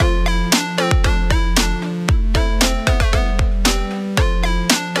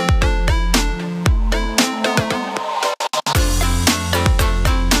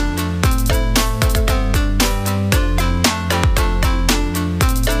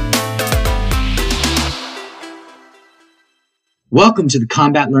Welcome to the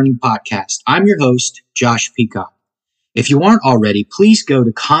Combat Learning Podcast. I'm your host, Josh Peacock. If you aren't already, please go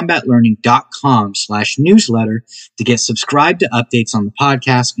to combatlearning.com/newsletter to get subscribed to updates on the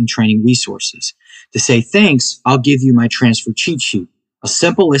podcast and training resources. To say thanks, I'll give you my transfer cheat sheet, a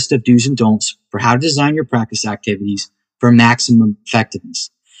simple list of do's and don'ts for how to design your practice activities for maximum effectiveness.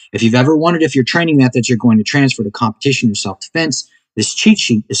 If you've ever wondered if your training methods are going to transfer to competition or self-defense, this cheat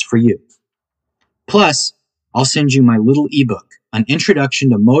sheet is for you. Plus, I'll send you my little ebook, An Introduction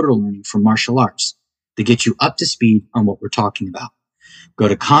to Motor Learning for Martial Arts, to get you up to speed on what we're talking about. Go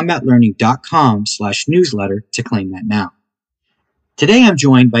to combatlearning.com/newsletter to claim that now. Today, I'm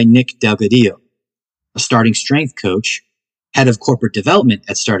joined by Nick Delgadillo, a starting strength coach, head of corporate development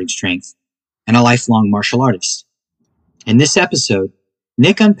at Starting Strength, and a lifelong martial artist. In this episode,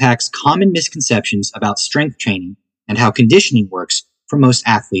 Nick unpacks common misconceptions about strength training and how conditioning works for most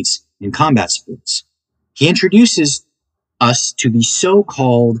athletes in combat sports. He introduces us to the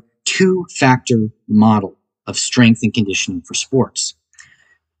so-called two-factor model of strength and conditioning for sports.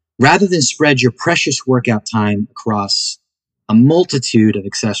 Rather than spread your precious workout time across a multitude of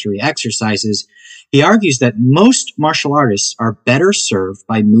accessory exercises, he argues that most martial artists are better served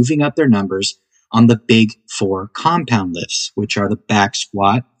by moving up their numbers on the big four compound lifts, which are the back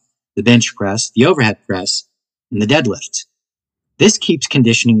squat, the bench press, the overhead press, and the deadlift. This keeps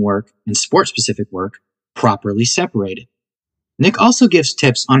conditioning work and sport-specific work properly separated. Nick also gives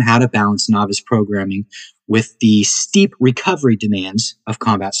tips on how to balance novice programming with the steep recovery demands of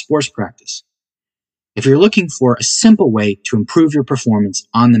combat sports practice. If you're looking for a simple way to improve your performance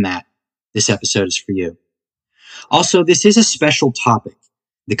on the mat, this episode is for you. Also, this is a special topic.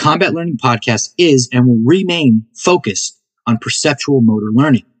 The Combat Learning Podcast is and will remain focused on perceptual motor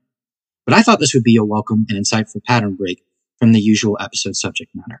learning. But I thought this would be a welcome and insightful pattern break from the usual episode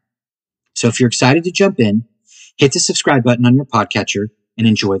subject matter. So if you're excited to jump in, hit the subscribe button on your podcatcher and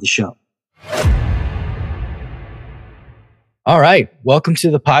enjoy the show. All right. Welcome to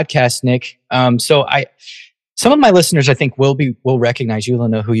the podcast, Nick. Some of my listeners, I think, will recognize you. They'll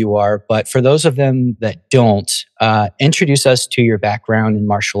know who you are. But for those of them that don't, introduce us to your background in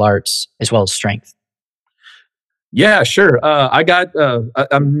martial arts as well as strength. Yeah, sure.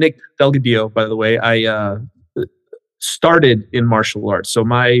 I'm Nick Delgadillo, by the way. I started in martial arts. So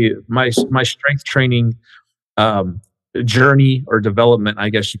my strength training journey or development,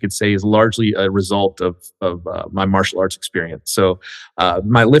 I guess you could say, is largely a result of my martial arts experience. So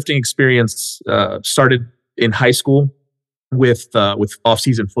my lifting experience started in high school with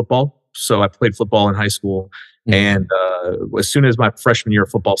off-season football. So I played football in high school. Mm-hmm. And as soon as my freshman year of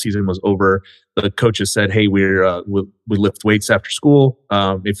football season was over, the coaches said, "Hey, we lift weights after school.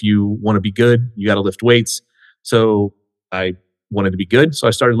 If you want to be good, you got to lift weights." So I wanted to be good, so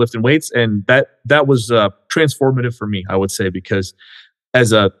I started lifting weights, and that was transformative for me, I would say, because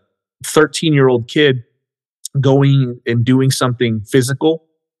as a 13-year-old kid, going and doing something physical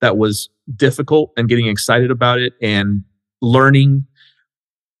that was difficult and getting excited about it and learning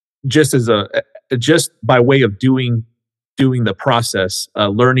just by way of doing the process,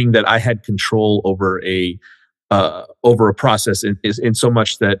 learning that I had control over a process in so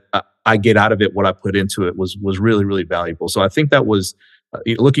much that I get out of it what I put into it was really, really valuable. So I think that was,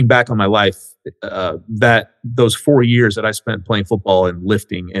 looking back on my life, that those 4 years that I spent playing football and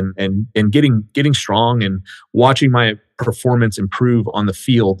lifting and getting strong and watching my performance improve on the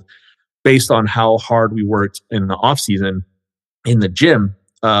field based on how hard we worked in the off season in the gym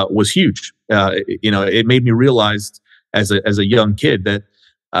was huge. It made me realize as a young kid that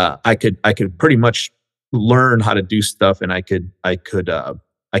I could pretty much learn how to do stuff, and I could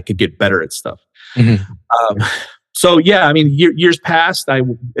get better at stuff. Mm-hmm. So yeah, I mean, years passed. I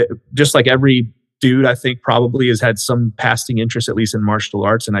just like every dude, I think probably has had some passing interest, at least in martial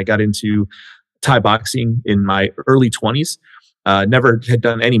arts, and I got into Thai boxing in my early 20s. Never had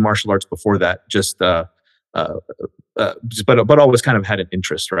done any martial arts before that. But always kind of had an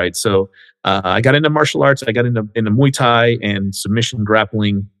interest, right? So I got into martial arts. I got into Muay Thai and submission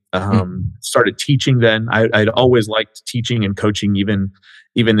grappling. Started teaching then. I'd always liked teaching and coaching, even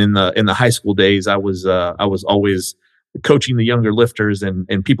in the high school days. I was always coaching the younger lifters,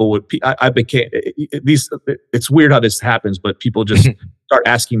 and people would. I became these. It's weird how this happens, but people just start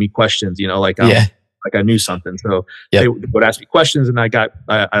asking me questions. Like I knew something. So they would ask me questions, and I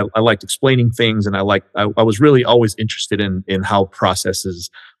liked explaining things, and I was really always interested in how processes,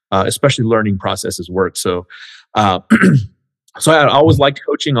 especially learning processes, work. So. So I always liked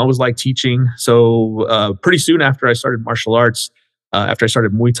coaching, always liked teaching. So pretty soon after I started martial arts, after I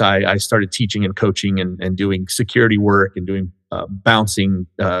started Muay Thai, I started teaching and coaching and doing security work and doing bouncing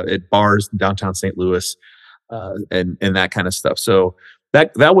at bars in downtown St. Louis. and that kind of stuff. So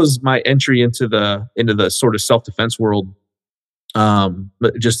that was my entry into the sort of self-defense world,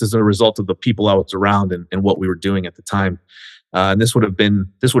 but just as a result of the people I was around and what we were doing at the time. And this would have been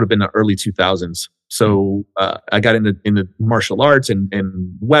the early 2000s. So I got into martial arts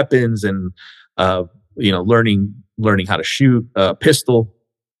and weapons and learning how to shoot a pistol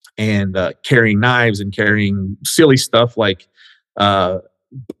and carrying knives and carrying silly stuff like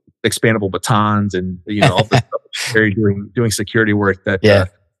expandable batons and all the stuff doing security work that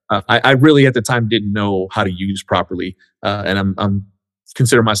I really at the time didn't know how to use properly, and I'm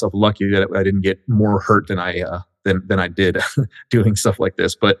consider myself lucky that I didn't get more hurt than I did doing stuff like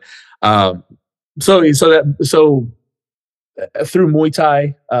this. But so through Muay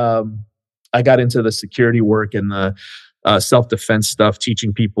Thai, I got into the security work and the self-defense stuff,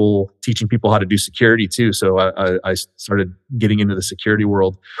 teaching people how to do security too. So I started getting into the security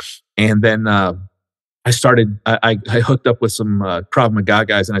world, and then I hooked up with some Krav Maga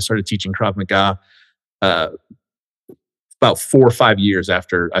guys, and I started teaching Krav Maga about 4 or 5 years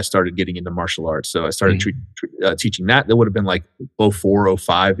after I started getting into martial arts. So I started teaching that. That would have been like 04,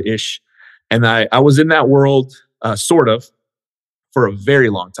 05 ish, and I was in that world sort of for a very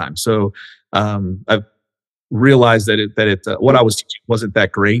long time. So I've realized that what I was teaching wasn't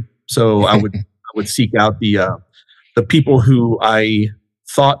that great. So I would seek out the people who I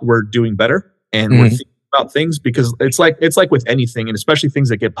thought were doing better and were thinking about things, because it's like with anything, and especially things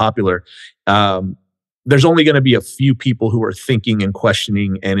that get popular. There's only going to be a few people who are thinking and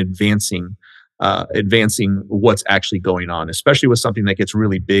questioning and advancing what's actually going on, especially with something that gets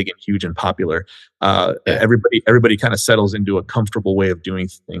really big and huge and popular. Everybody kind of settles into a comfortable way of doing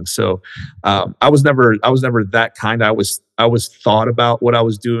things. So I was never that kind. I always thought about what I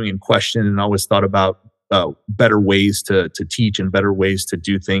was doing and questioned, and always thought about better ways to teach and better ways to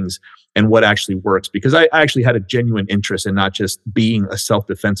do things and what actually works, because I actually had a genuine interest in not just being a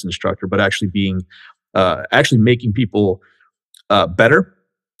self-defense instructor, but actually making people better,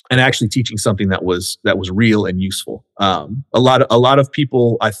 and actually teaching something that was real and useful. A lot of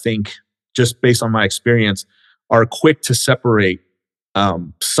people, I think, just based on my experience, are quick to separate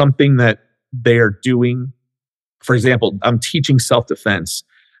something that they are doing. For example, I'm teaching self-defense,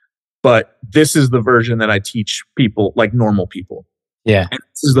 but this is the version that I teach people, like normal people. Yeah. And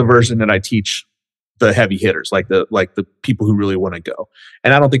this is the version that I teach the heavy hitters, like the people who really want to go.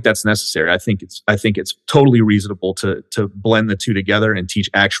 And I don't think that's necessary. I think it's totally reasonable to blend the two together and teach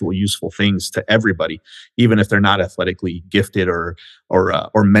actual useful things to everybody, even if they're not athletically gifted or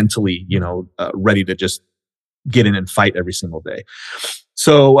mentally, ready to just get in and fight every single day.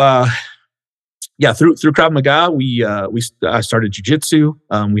 So, through Krav Maga, I started jiu-jitsu.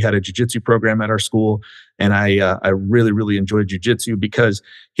 We had a jiu-jitsu program at our school, and I really, really enjoyed jiu-jitsu, because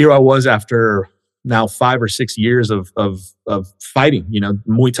here I was after now 5 or 6 years of fighting,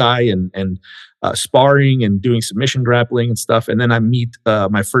 Muay Thai and sparring and doing submission grappling and stuff. And then I meet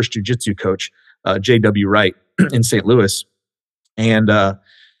my first jiu-jitsu coach, J.W. Wright, in St. Louis, and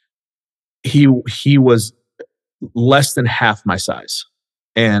he was less than half my size.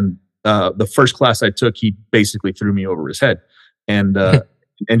 And the first class I took, he basically threw me over his head, and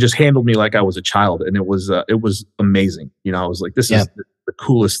just handled me like I was a child. And it was amazing. I was like, this is the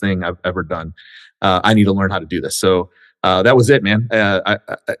coolest thing I've ever done. I need to learn how to do this. So that was it, man.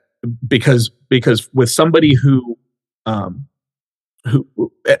 Because with somebody who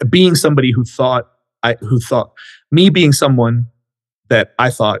being somebody who thought me being someone that I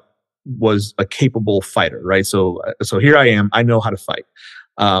thought was a capable fighter, right? So here I am. I know how to fight.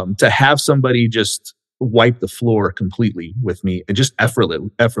 To have somebody just wipe the floor completely with me, and just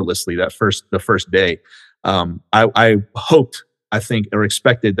effortlessly the first day, I hoped, I think, or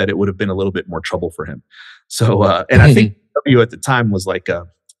expected that it would have been a little bit more trouble for him. So, and I think W at the time was like,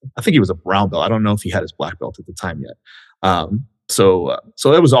 I think he was a brown belt. I don't know if he had his black belt at the time yet. So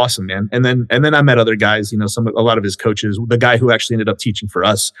that was awesome, man. And then I met other guys. A lot of his coaches. The guy who actually ended up teaching for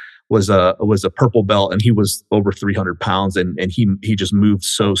us was a purple belt, and he was over 300 pounds, and he just moved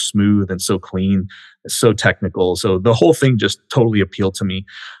so smooth and so clean, so technical. So the whole thing just totally appealed to me.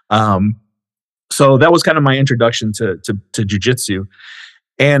 So that was kind of my introduction to jiu-jitsu.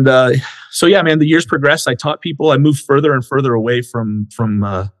 And so yeah, man, the years progressed. I taught people. I moved further and further away from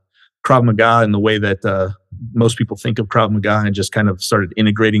Krav Maga and the way that most people think of Krav Maga, and just kind of started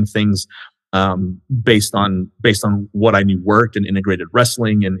integrating things based on what I knew worked, and integrated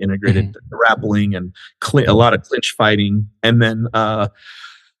wrestling and integrated grappling and a lot of clinch fighting. And then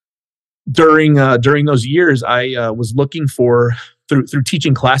during those years, I was looking for through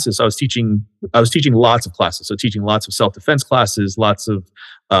teaching classes, I was teaching lots of classes. So teaching lots of self-defense classes, lots of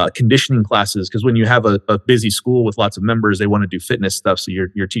conditioning classes. Because when you have a busy school with lots of members, they want to do fitness stuff. So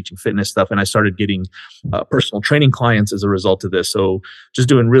you're teaching fitness stuff. And I started getting personal training clients as a result of this. So just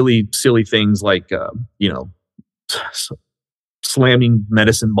doing really silly things like, slamming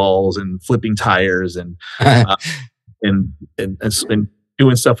medicine balls and flipping tires and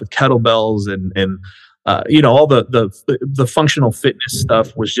doing stuff with kettlebells and all the functional fitness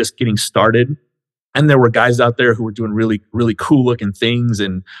stuff was just getting started. And there were guys out there who were doing really, really cool looking things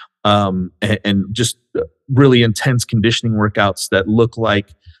and just really intense conditioning workouts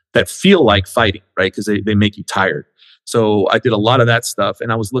that feel like fighting, right? Because they make you tired. So I did a lot of that stuff,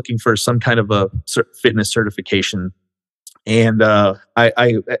 and I was looking for some kind of a fitness certification. And I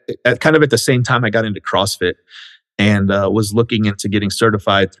kind of at the same time I got into CrossFit and was looking into getting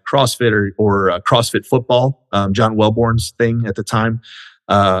certified through CrossFit or CrossFit Football, John Welborn's thing at the time.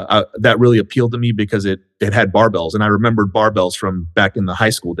 That really appealed to me because it had barbells, and I remembered barbells from back in the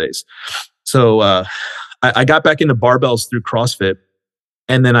high school days. So I got back into barbells through CrossFit,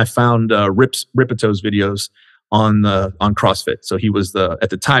 and then I found Ripeto's videos on CrossFit. So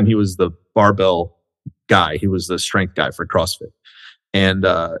at the time he was the barbell guy. He was the strength guy for CrossFit, and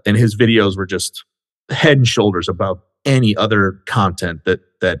his videos were just head and shoulders above any other content that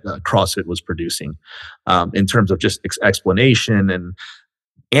CrossFit was producing in terms of just explanation and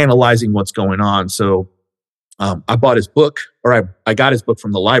analyzing what's going on. So I bought his book, or I got his book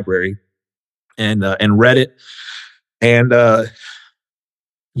from the library and read it, and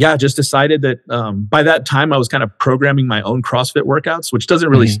just decided that by that time I was kind of programming my own CrossFit workouts, which doesn't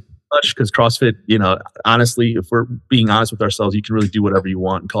really much because CrossFit, honestly, if we're being honest with ourselves, you can really do whatever you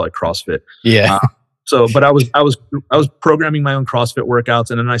want and call it CrossFit. Yeah. But I was programming my own CrossFit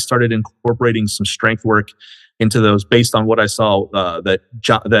workouts, and then I started incorporating some strength work into those based on what I saw that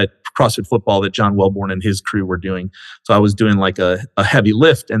CrossFit Football that John Welborn and his crew were doing. So I was doing like a heavy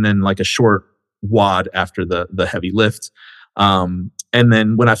lift and then like a short WOD after the heavy lift. And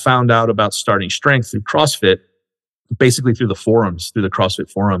then when I found out about starting strength through CrossFit, basically through the CrossFit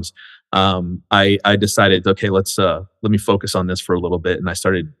forums, I decided, okay, let me focus on this for a little bit. And I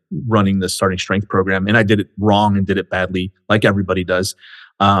started running the starting strength program, and I did it wrong and did it badly, like everybody does.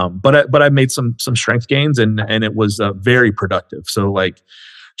 But I made some strength gains, and it was very productive. So like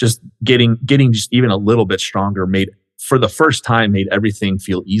just getting just even a little bit stronger for the first time made everything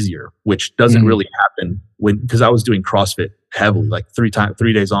feel easier, which doesn't really happen because I was doing CrossFit heavily, like 3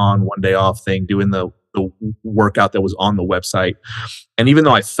 days on, 1 day off thing, doing the workout that was on the website. And even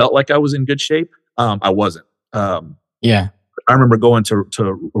though I felt like I was in good shape, I wasn't. I remember going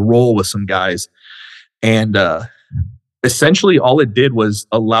to roll with some guys, and essentially all it did was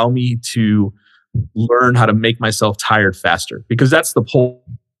allow me to learn how to make myself tired faster, because that's the whole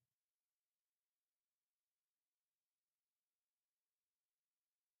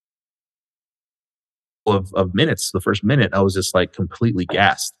of minutes. The first minute I was just like completely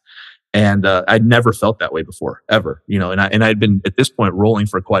gassed. And I'd never felt that way before, ever, and I'd been at this point rolling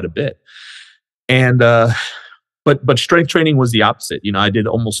for quite a bit. And but strength training was the opposite. I did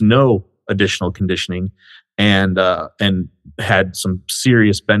almost no additional conditioning, and had some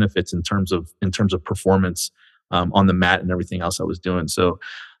serious benefits in terms of performance on the mat and everything else I was doing. So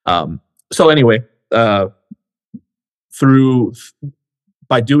anyway,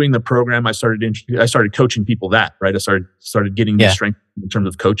 by doing the program, I started coaching people that, right? I started getting the strength in terms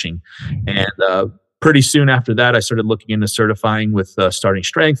of coaching. And pretty soon after that, I started looking into certifying with starting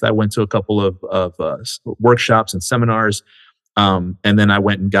strength. I went to a couple of workshops and seminars. And then I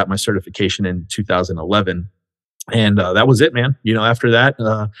went and got my certification in 2011. And that was it, man. After that,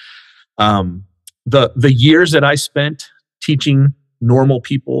 the years that I spent teaching normal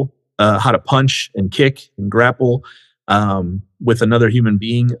people how to punch and kick and grapple with another human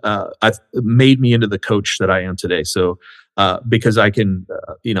being, I've made me into the coach that I am today. So, because I can,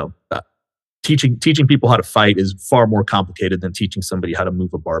 teaching people how to fight is far more complicated than teaching somebody how to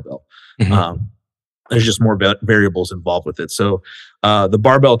move a barbell. There's just more variables involved with it. So, the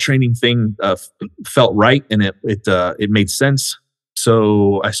barbell training thing felt right, and it made sense.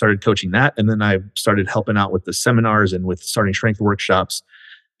 So I started coaching that, and then I started helping out with the seminars and with starting strength workshops.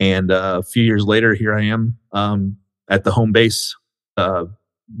 And a few years later, here I am at the home base,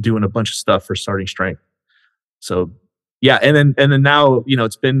 doing a bunch of stuff for starting strength. So yeah, and then now,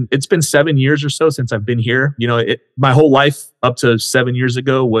 it's been 7 years or so since I've been here. My whole life up to 7 years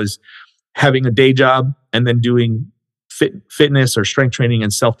ago was having a day job and then doing fitness or strength training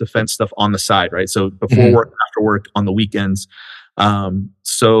and self-defense stuff on the side, right? So before work, after work, on the weekends. The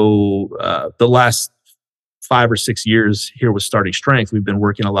last 5 or 6 years here with Starting Strength, we've been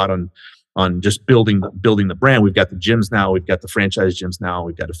working a lot on just building the brand. We've got the gyms now, we've got the franchise gyms now,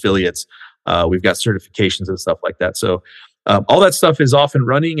 we've got affiliates, we've got certifications and stuff like that. So all that stuff is off and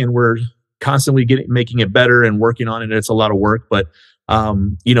running, and we're constantly making it better and working on it. It's a lot of work, but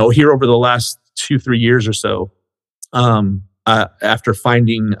here over the last 2-3 years or so, after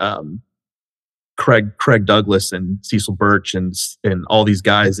finding Craig Douglas and Cecil Birch and all these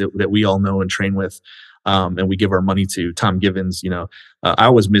guys that we all know and train with, and we give our money to, Tom Givens, I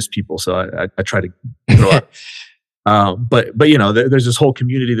always miss people, so I try to throw out. But there's this whole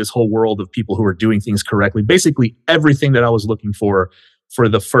community, this whole world of people who are doing things correctly. Basically, everything that I was looking for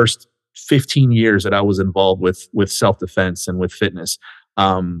the first 15 years that I was involved with self-defense and with fitness,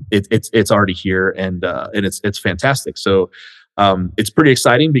 it's already here, and it's fantastic. So it's pretty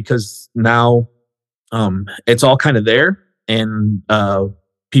exciting because now it's all kind of there, and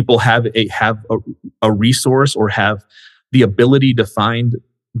people have a resource or have the ability to find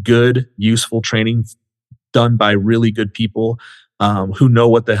good, useful training done by really good people who know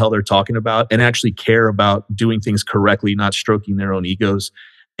what the hell they're talking about and actually care about doing things correctly, not stroking their own egos.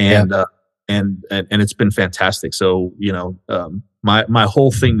 And it's been fantastic. So my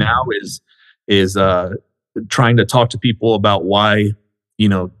whole thing now is trying to talk to people about why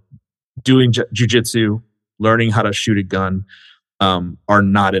doing jujitsu, learning how to shoot a gun are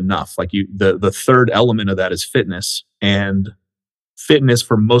not enough. Like the third element of that is fitness, and fitness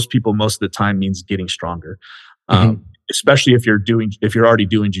for most people most of the time means getting stronger. Especially if you're already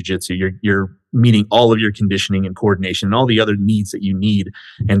doing jujitsu, you're meeting all of your conditioning and coordination and all the other needs that you need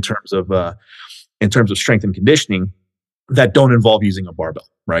in terms of strength and conditioning that don't involve using a barbell,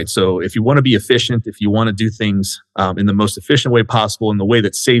 right? So if you want to be efficient, if you want to do things in the most efficient way possible, in the way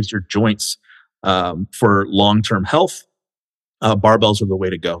that saves your joints for long-term health, barbells are the way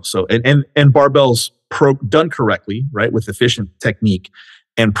to go. So and barbells done correctly, right, with efficient technique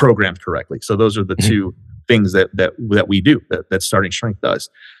and programmed correctly. So those are the two things that we do, that Starting Strength does.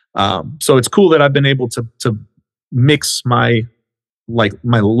 So it's cool that I've been able to mix my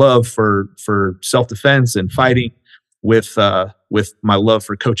love for self-defense and fighting with my love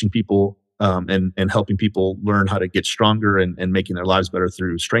for coaching people and helping people learn how to get stronger and making their lives better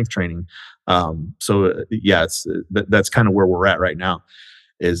through strength training. That's kind of where we're at right now,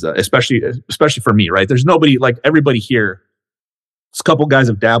 is especially for me, right? There's nobody, like everybody here. A couple guys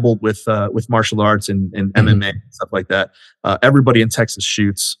have dabbled with martial arts and MMA and stuff like that. Everybody in Texas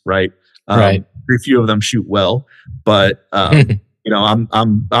shoots, right? Right. Very few of them shoot well, but I'm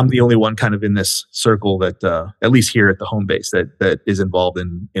the only one kind of in this circle that at least here at the home base that is involved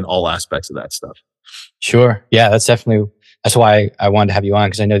in all aspects of that stuff. Sure. Yeah, that's why I wanted to have you on,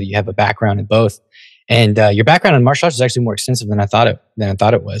 because I know that you have a background in both, and your background in martial arts is actually more extensive than I thought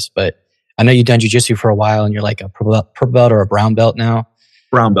it was. But I know you've done jiu-jitsu for a while, and you're like a purple belt or a brown belt now.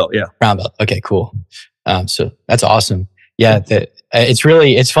 Brown belt, yeah. Brown belt. Okay, cool. So that's awesome. Yeah, it's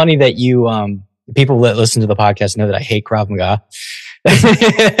funny that you people that listen to the podcast know that I hate Krav Maga.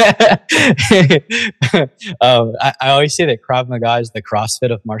 I always say that Krav Maga is the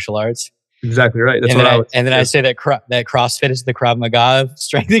CrossFit of martial arts. Exactly right. That's I say that CrossFit is the Krav Maga of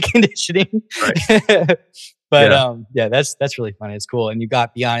strength and conditioning. Right. But that's really funny. It's cool, and you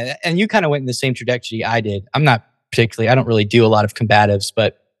got beyond it, and you kind of went in the same trajectory I did. I don't really do a lot of combatives,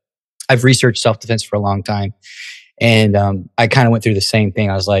 but I've researched self-defense for a long time. And I kind of went through the same thing.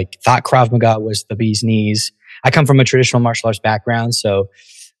 I was thought Krav Maga was the bee's knees. I come from a traditional martial arts background, so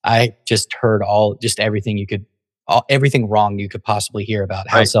I just heard everything wrong you could possibly hear about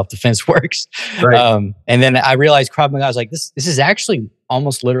how self-defense works. Right. And then I realized Krav Maga, I was like, this is actually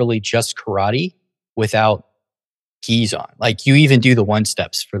almost literally just karate without keys on. Like, you even do the one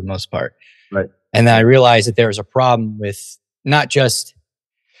steps for the most part. Right. And then I realized that there was a problem with not just,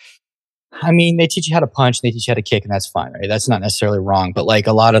 they teach you how to punch and they teach you how to kick, and that's fine, right? That's not necessarily wrong. But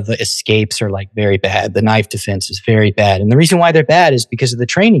a lot of the escapes are very bad. The knife defense is very bad. And the reason why they're bad is because of the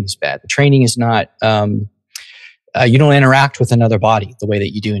training is bad. The training is not, you don't interact with another body the way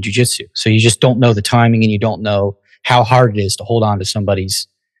that you do in jiu-jitsu. So you just don't know the timing, and you don't know how hard it is to hold on to somebody's,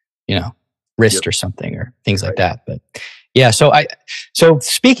 wrist or something, or things like that. But yeah, so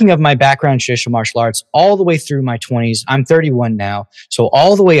speaking of my background in traditional martial arts, all the way through my 20s, I'm 31 now. So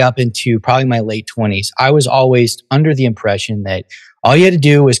all the way up into probably my late 20s, I was always under the impression that all you had to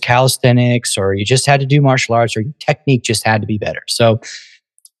do was calisthenics, or you just had to do martial arts, or your technique just had to be better. So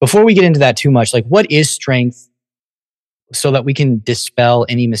before we get into that too much, what is strength, so that we can dispel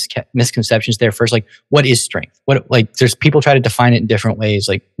any misconceptions there first? What is strength? There's people try to define it in different ways.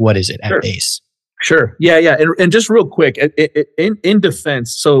 What is it at base? Sure. Yeah. And just real quick, in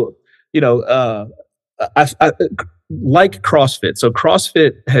defense, so I like CrossFit. So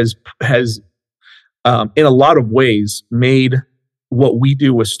CrossFit has in a lot of ways made what we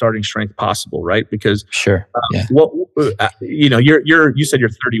do with starting strength possible, right? Because sure, yeah. You said you're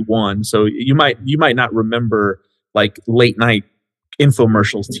 31, so you might not remember like late night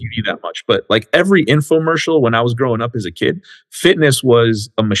infomercials TV that much, but like every infomercial when I was growing up as a kid, fitness was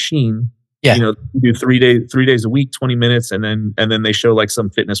a machine. Yeah. You do 3 days a week, 20 minutes, and then they show like some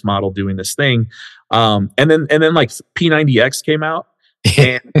fitness model doing this thing. And then like P90X came out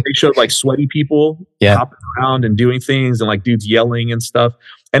and they showed like sweaty people hopping around and doing things and like dudes yelling and stuff.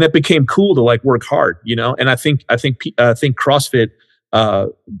 And it became cool to like work hard, and I think CrossFit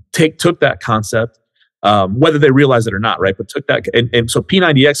took that concept, whether they realize it or not, right? But took that, and so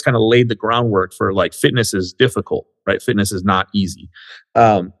P90X kind of laid the groundwork for like fitness is difficult, right? Fitness is not easy,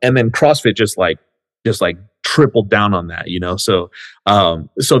 and then CrossFit just like tripled down on that,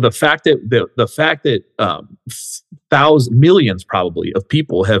 So the fact that millions probably of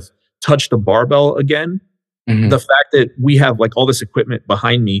people have touched a barbell again, the fact that we have like all this equipment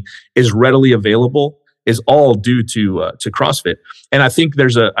behind me is readily available is all due to CrossFit. And I think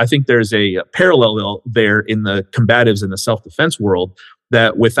there's a parallel there in the combatives and the self-defense world,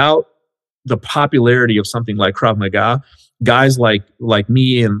 that without the popularity of something like Krav Maga, guys like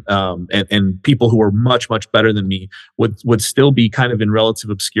me and people who are much better than me would still be kind of in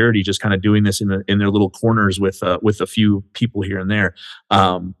relative obscurity, just kind of doing this in their little corners with a few people here and there.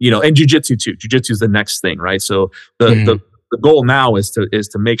 And jiu-jitsu too. Jiu-jitsu is the next thing, right? So the goal now is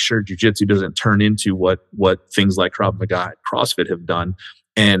to make sure jiu-jitsu doesn't turn into what things like Krav Maga and CrossFit have done.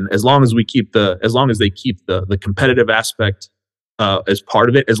 And as long as they keep the competitive aspect as part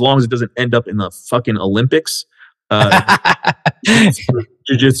of it, as long as it doesn't end up in the fucking Olympics,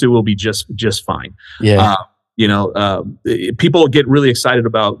 jiu-jitsu will be just fine. Yeah. People get really excited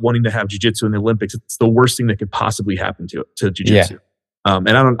about wanting to have jiu-jitsu in the Olympics. It's the worst thing that could possibly happen to jiu-jitsu. Yeah. And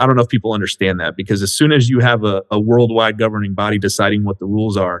I don't know if people understand that, because as soon as you have a worldwide governing body deciding what the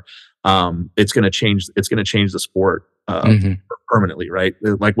rules are, it's going to change the sport permanently, right?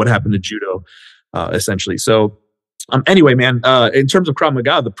 Like what happened to judo, essentially. So anyway, man, in terms of Krav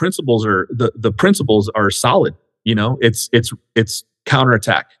Maga, the principles are solid. It's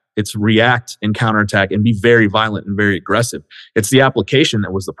counterattack. It's react and counterattack and be very violent and very aggressive. It's the application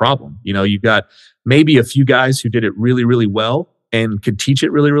that was the problem. You've got maybe a few guys who did it really, really well and could teach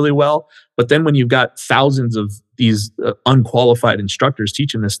it really, really well. But then when you've got thousands of these unqualified instructors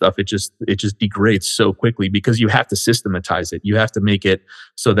teaching this stuff, it just degrades so quickly, because you have to systematize it. You have to make it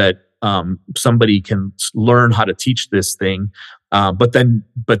so that somebody can learn how to teach this thing. But then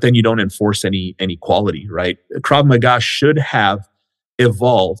you don't enforce any quality, right? Krav Maga should have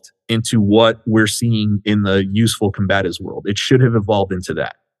evolved into what we're seeing in the useful combatives world. It should have evolved into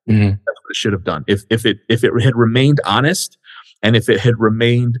that. That's what it should have done. If it had remained honest, and if it had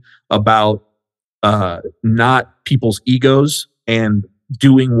remained about not people's egos and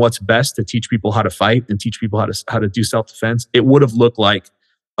doing what's best to teach people how to fight and teach people how to do self-defense, it would have looked like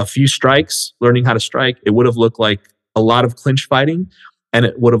a few strikes, learning how to strike. It would have looked like a lot of clinch fighting, and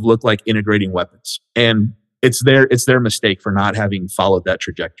it would have looked like integrating weapons. And it's their mistake for not having followed that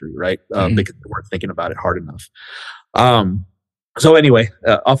trajectory, right? Because they weren't thinking about it hard enough. So anyway,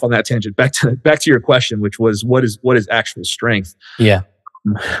 off on that tangent. Back to your question, which was what is actual strength? Yeah,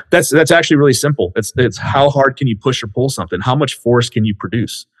 that's actually really simple. It's how hard can you push or pull something? How much force can you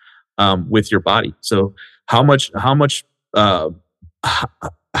produce with your body? So how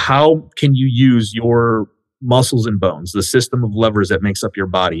can you use your muscles and bones, the system of levers that makes up your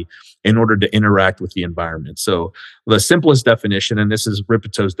body, in order to interact with the environment? So the simplest definition, and this is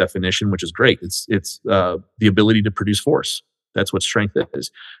Ripeto's definition, which is great. It's the ability to produce force. That's what strength is.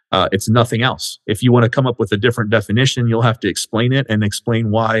 It's nothing else. If you want to come up with a different definition, you'll have to explain it and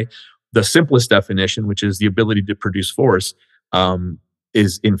explain why the simplest definition, which is the ability to produce force,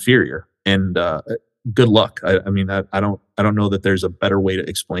 is inferior. And good luck. I don't know that there's a better way to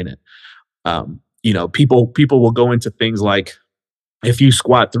explain it. People will go into things like, if you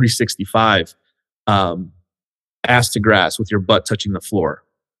squat 365 ass to grass with your butt touching the floor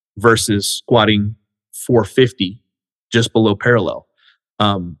versus squatting 450 just below parallel,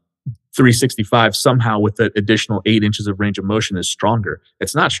 365 somehow with the additional 8 inches of range of motion is stronger.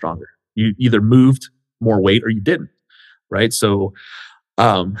 It's not stronger. You either moved more weight or you didn't, right? So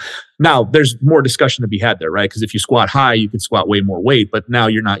now there's more discussion to be had there, right? Because if you squat high, you could squat way more weight, but now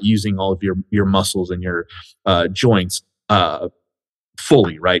you're not using all of your muscles and your joints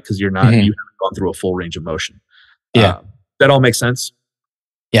fully, right? Because you haven't gone through a full range of motion. Yeah. That all makes sense?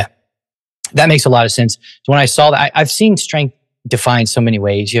 Yeah. That makes a lot of sense. So when I saw that, I've seen strength defined so many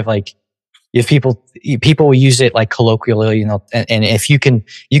ways. You have like if people will use it like colloquially, and if you can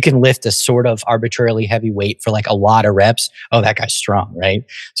lift a sort of arbitrarily heavy weight for like a lot of reps, oh, that guy's strong, right?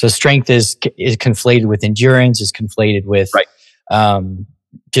 So strength is conflated with endurance, is conflated with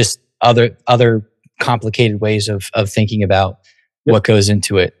just other complicated ways of thinking about what goes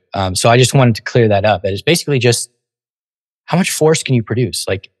into it. So I just wanted to clear that up. That it's basically just how much force can you produce,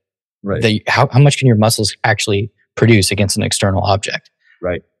 like how much can your muscles actually produce against an external object,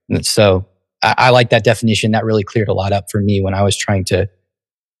 right? And so I like that definition. That really cleared a lot up for me when I was trying to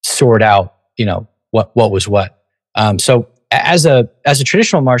sort out, what was what. So as a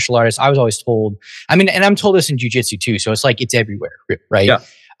traditional martial artist, I was always told, and I'm told this in jiu-jitsu too. So it's like, it's everywhere, right? Yeah.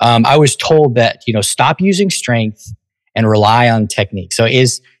 I was told that, stop using strength and rely on technique. So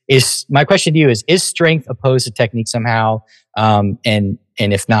is my question to you is strength opposed to technique somehow? And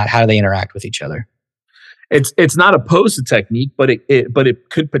if not, how do they interact with each other? It's not opposed to technique, but it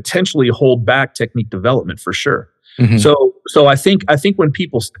could potentially hold back technique development for sure. Mm-hmm. So I think when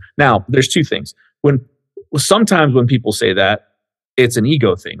people, now there's two things. Sometimes when people say that, it's an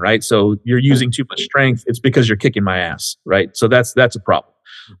ego thing, right? So you're using too much strength. It's because you're kicking my ass, right? So that's a problem,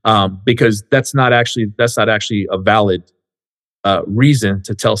 because that's not actually a valid reason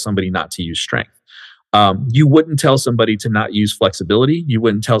to tell somebody not to use strength. You wouldn't tell somebody to not use flexibility. You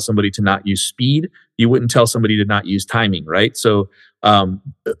wouldn't tell somebody to not use speed. You wouldn't tell somebody to not use timing, right? So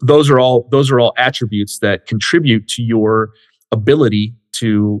those are all attributes that contribute to your ability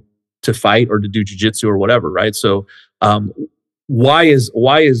to fight or to do jiu-jitsu or whatever, right? So why is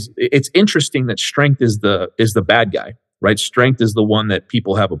it's interesting that strength is the bad guy, right? Strength is the one that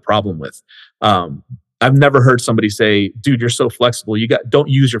people have a problem with. I've never heard somebody say, "Dude, you're so flexible. Don't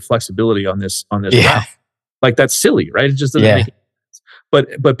use your flexibility on this round." Like, that's silly, right? It just doesn't make any sense.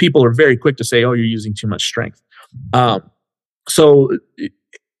 But people are very quick to say, "Oh, you're using too much strength." So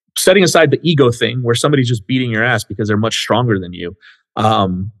setting aside the ego thing, where somebody's just beating your ass because they're much stronger than you,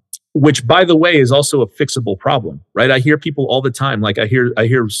 which, by the way, is also a fixable problem, right? I hear people all the time, like I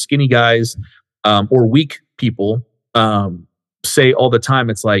hear skinny guys or weak people say all the time,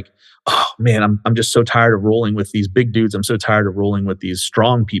 it's like, "Oh man, I'm just so tired of rolling with these big dudes. I'm so tired of rolling with these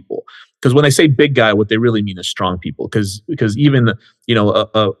strong people." Because when they say big guy, what they really mean is strong people. Because even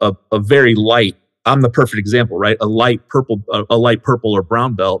a very light, I'm the perfect example, right? A light purple or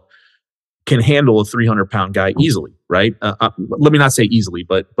brown belt can handle a 300-pound guy easily, right? Let me not say easily,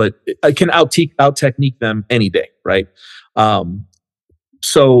 but I can out technique them any day, right?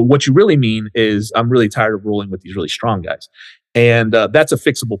 So what you really mean is, I'm really tired of rolling with these really strong guys. And that's a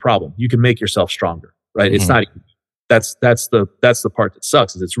fixable problem. You can make yourself stronger, right? Mm-hmm. It's not. That's the part that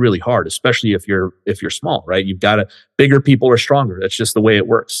sucks. Is it's really hard, especially if you're small, right? You've got bigger people are stronger. That's just the way it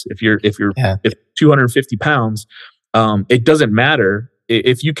works. If 250 pounds, it doesn't matter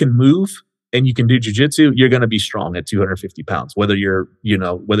if you can move and you can do jiu-jitsu. You're going to be strong at 250 pounds, whether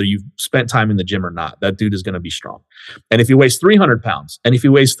you've spent time in the gym or not. That dude is going to be strong. And if he weighs 300 pounds, and if he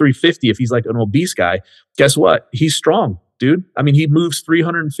weighs 350, if he's like an obese guy, guess what? He's strong. Dude, he moves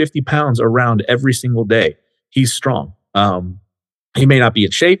 350 pounds around every single day. He's strong. He may not be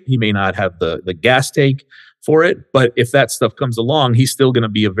in shape. He may not have the gas tank for it. But if that stuff comes along, he's still going to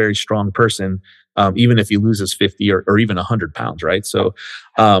be a very strong person, even if he loses 50 or even 100 pounds, right? So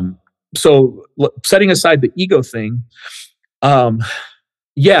setting aside the ego thing,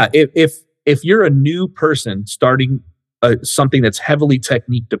 if you're a new person starting something that's heavily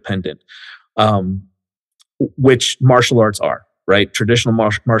technique dependent, which martial arts are, right? Traditional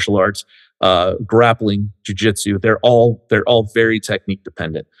martial arts, grappling, jiu-jitsu, they're all very technique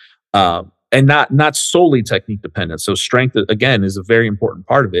dependent, and not solely technique dependent. So strength, again, is a very important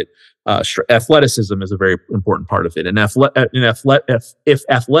part of it. Athleticism is a very important part of it. And if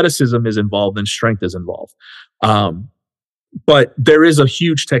athleticism is involved, then strength is involved. But there is a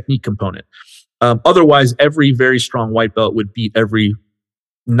huge technique component. Otherwise, every very strong white belt would beat every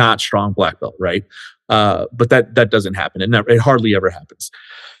not strong black belt, right? But that doesn't happen. It hardly ever happens.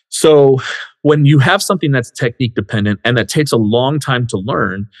 So when you have something that's technique dependent and that takes a long time to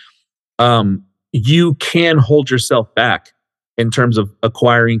learn, you can hold yourself back in terms of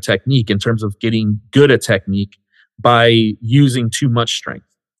acquiring technique, in terms of getting good at technique by using too much strength.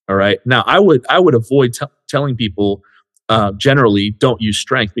 All right. Now, I would avoid telling people generally don't use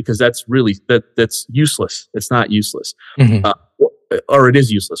strength, because that's useless. It's not useless. Mm-hmm. Or it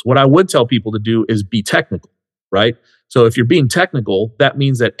is useless. What I would tell people to do is be technical, right? So if you're being technical, that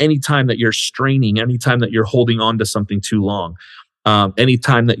means that anytime that you're straining, anytime that you're holding on to something too long,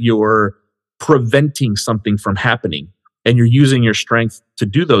 anytime that you're preventing something from happening and you're using your strength to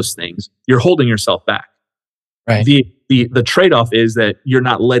do those things, you're holding yourself back. Right. The the trade-off is that you're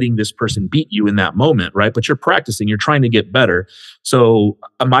not letting this person beat you in that moment, right? But you're practicing, you're trying to get better. So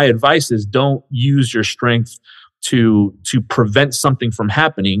my advice is don't use your strength to prevent something from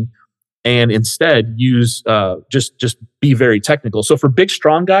happening, and instead use just be very technical. So for big,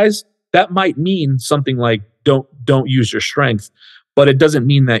 strong guys, that might mean something like don't use your strength, but it doesn't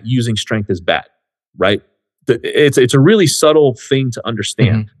mean that using strength is bad, right? It's a really subtle thing to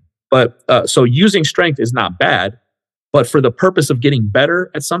understand. But so using strength is not bad, but for the purpose of getting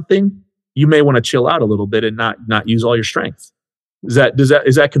better at something, you may want to chill out a little bit and not use all your strength. Is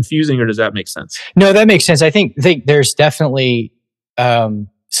that confusing, or does that make sense? No, that makes sense. I think there's definitely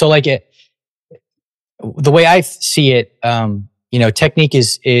so like the way I see it, technique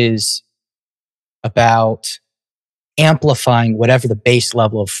is about amplifying whatever the base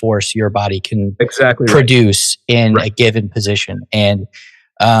level of force your body can produce in a given position. And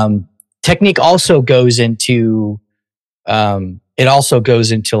technique also goes into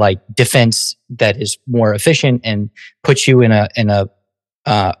like defense that is more efficient and puts you in a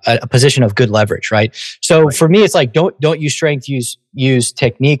position of good leverage, right? So for me, it's like don't use strength, use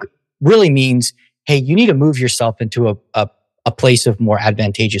technique. Really means, hey, you need to move yourself into a place of more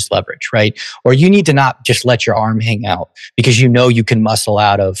advantageous leverage, right? Or you need to not just let your arm hang out because you can muscle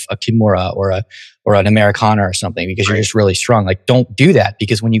out of a Kimura or an Americana or something because you're just really strong. Like, don't do that,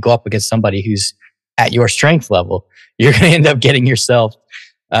 because when you go up against somebody who's at your strength level, you're going to end up getting yourself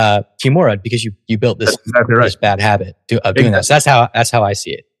Kimura because you built this, this bad habit of doing that. So that's how I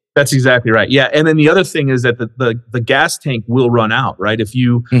see it. That's exactly right. Yeah, and then the other thing is that the gas tank will run out, right? If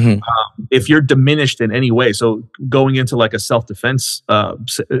you're diminished in any way, so going into like a self-defense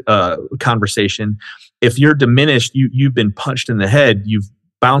conversation, if you're diminished, you've been punched in the head, you've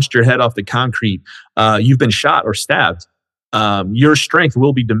bounced your head off the concrete, you've been shot or stabbed, your strength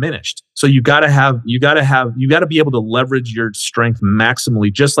will be diminished. So you got to be able to leverage your strength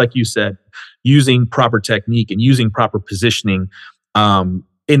maximally, just like you said, using proper technique and using proper positioning.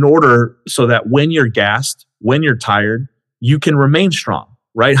 In order so that when you're gassed, when you're tired, you can remain strong,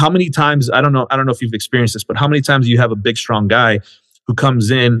 right? How many times, I don't know if you've experienced this, but how many times you have a big, strong guy who comes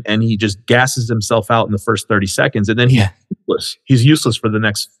in and he just gasses himself out in the first 30 seconds and then he's useless. He's useless for the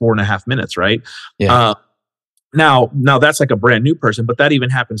next 4.5 minutes, right? Yeah. Now that's like a brand new person, but that even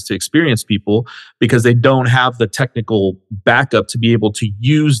happens to experienced people because they don't have the technical backup to be able to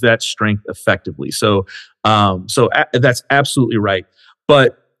use that strength effectively. So that's absolutely right.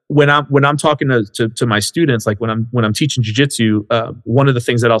 But when I'm talking to my students, like when I'm teaching jiu-jitsu, one of the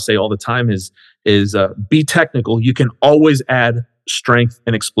things that I'll say all the time is be technical. You can always add strength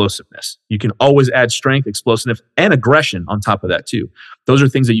and explosiveness. You can always add strength, explosiveness, and aggression on top of that too. Those are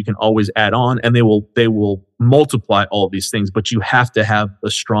things that you can always add on, and they will multiply all of these things. But you have to have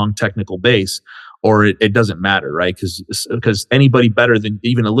a strong technical base, or it doesn't matter, right? Because anybody better than,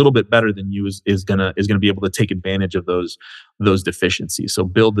 even a little bit better than you is gonna be able to take advantage of those deficiencies. So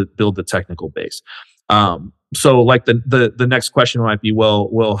build the technical base. So like the next question might be,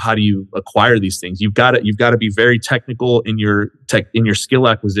 well, how do you acquire these things? You've got to be very technical in your skill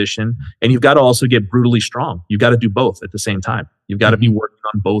acquisition, and you've got to also get brutally strong. You've got to do both at the same time. You've got to be working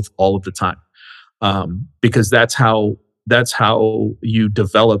on both all of the time, because that's how you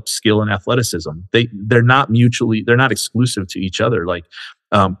develop skill and athleticism. They're not exclusive to each other. Like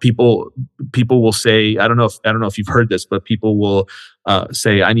people will say, I don't know if you've heard this, but people will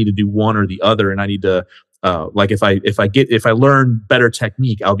say, I need to do one or the other, and I need to like if I learn better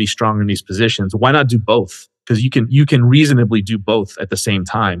technique, I'll be stronger in these positions. Why not do both? Because you can reasonably do both at the same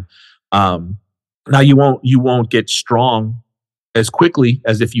time. Now you won't get strong as quickly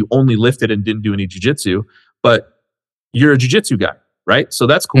as if you only lifted and didn't do any jiu-jitsu, but you're a jiu-jitsu guy, right? So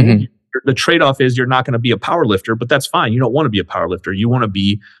that's cool. Mm-hmm. The trade-off is you're not going to be a power lifter, but that's fine. You don't want to be a power lifter. You want to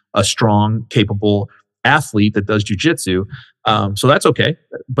be a strong, capable athlete that does jiu-jitsu. So that's okay.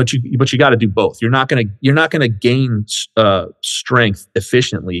 But you got to do both. You're not going to gain strength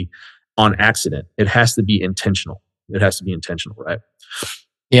efficiently on accident. It has to be intentional. Right?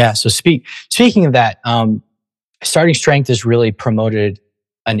 Yeah. So speaking of that, Starting Strength has really promoted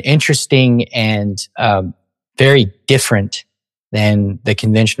an interesting and very different than the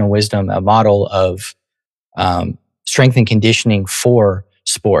conventional wisdom, a model of strength and conditioning for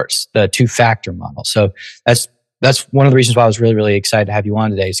sports, the 2-factor model. So that's one of the reasons why I was really, really excited to have you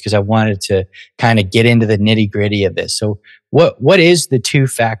on today, is because I wanted to kind of get into the nitty-gritty of this. So what is the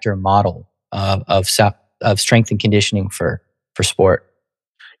 2-factor model of strength and conditioning for sport?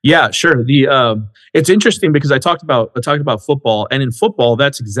 Yeah, sure. It's interesting because I talked about football, and in football,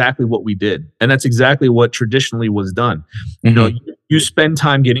 that's exactly what we did, and that's exactly what traditionally was done. Mm-hmm. You spend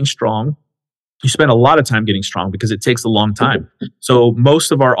time getting strong, you spend a lot of time getting strong because it takes a long time. So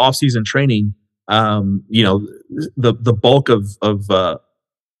most of our off-season training, the bulk of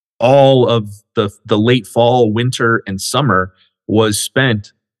all of the late fall, winter, and summer was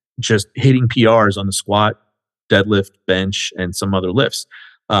spent just hitting PRs on the squat, deadlift, bench, and some other lifts,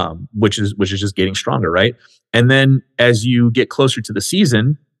 which is just getting stronger, right? And then as you get closer to the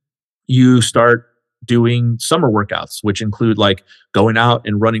season, you start doing summer workouts, which include like going out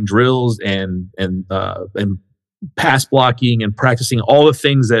and running drills and pass blocking and practicing all the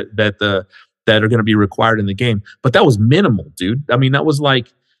things that are going to be required in the game. But that was minimal, dude. I mean, that was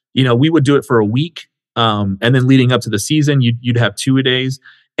like, we would do it for a week, and then leading up to the season, you'd have 2-a-days,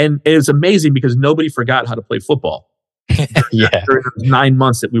 and it was amazing because nobody forgot how to play football. During those 9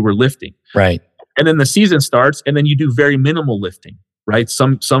 months that we were lifting, right? And then the season starts, and then you do very minimal lifting. Right.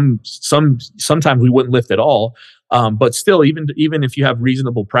 Sometimes we wouldn't lift at all. But still, even if you have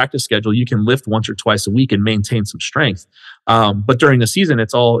reasonable practice schedule, you can lift once or twice a week and maintain some strength. But during the season,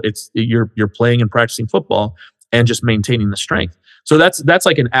 you're playing and practicing football and just maintaining the strength. So that's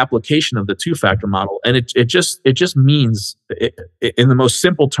like an application of the 2-factor model. And it just means, in the most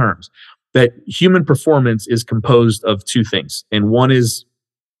simple terms, that human performance is composed of 2 things. And one is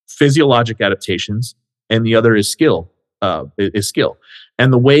physiologic adaptations and the other is skill.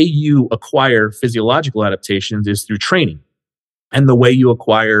 And the way you acquire physiological adaptations is through training. And the way you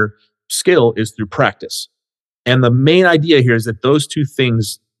acquire skill is through practice. And the main idea here is that those 2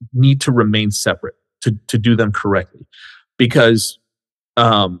 things need to remain separate to do them correctly. Because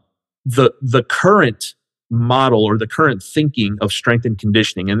the current model or the current thinking of strength and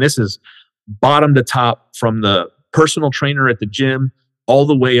conditioning, and this is bottom to top from the personal trainer at the gym all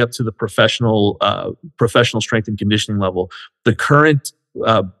the way up to the professional strength and conditioning level. The current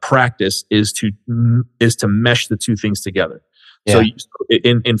practice is to mesh the 2 things together. Yeah. So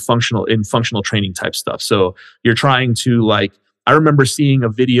in functional training type stuff. So you're trying to, like, I remember seeing a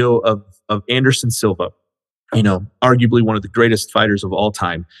video of Anderson Silva, arguably one of the greatest fighters of all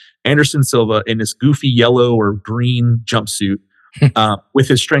time. Anderson Silva in this goofy yellow or green jumpsuit with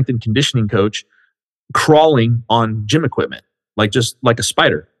his strength and conditioning coach crawling on gym equipment. Just like a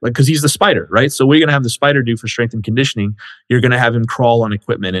spider, because he's the spider, right? So what are you going to have the spider do for strength and conditioning? You're going to have him crawl on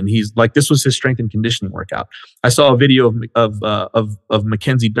equipment, and he's like, this was his strength and conditioning workout. I saw a video of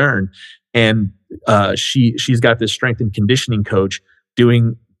Mackenzie Dern, and she's got this strength and conditioning coach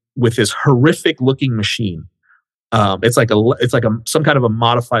doing with this horrific looking machine. It's like some kind of a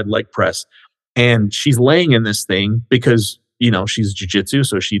modified leg press, and she's laying in this thing because she's jiu-jitsu,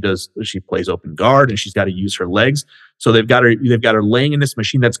 so she plays open guard and she's got to use her legs. So they've got her laying in this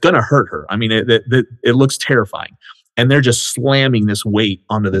machine that's going to hurt her. I mean, it looks terrifying. And they're just slamming this weight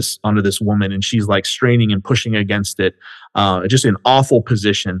onto this woman, and she's like straining and pushing against it. Just an awful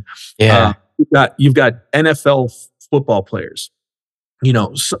position. Yeah. You've got NFL football players,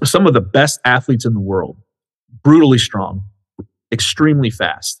 some of the best athletes in the world, brutally strong, extremely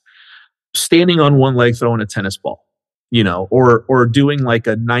fast, standing on one leg throwing a tennis ball. Or doing like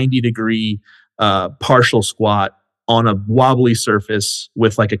a 90-degree partial squat on a wobbly surface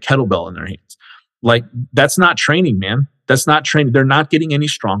with like a kettlebell in their hands. Like, that's not training, man. That's not training. They're not getting any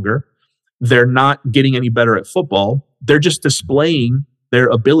stronger. They're not getting any better at football. They're just displaying their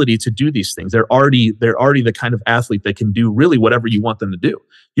ability to do these things. They're already the kind of athlete that can do really whatever you want them to do.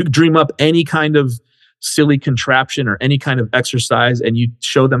 You can dream up any kind of silly contraption or any kind of exercise, and you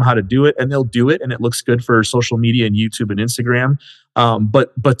show them how to do it, and they'll do it, and it looks good for social media and YouTube and Instagram.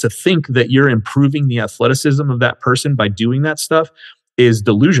 But to think that you're improving the athleticism of that person by doing that stuff is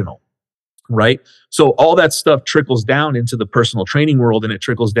delusional, right? So all that stuff trickles down into the personal training world, and it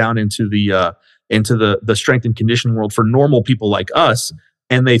trickles down into the strength and conditioning world for normal people like us.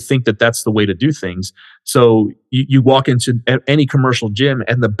 And they think that that's the way to do things. So you walk into any commercial gym,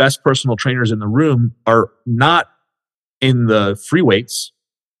 and the best personal trainers in the room are not in the free weights.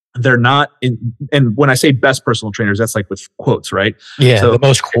 They're not in, and when I say best personal trainers, that's like with quotes, right? Yeah, so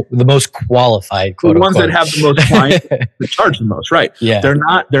the most qualified, quote the ones unquote. that have the most clients, that charge the most, right? Yeah, they're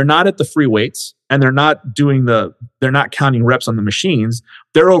not at the free weights, and they're not counting reps on the machines.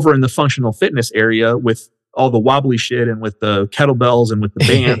 They're over in the functional fitness area with all the wobbly shit and with the kettlebells and with the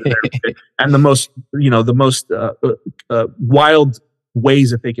band and the most wild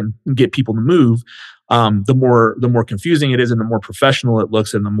ways that they can get people to move. The more confusing it is, and the more professional it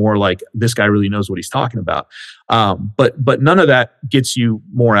looks, and the more like this guy really knows what he's talking about. But none of that gets you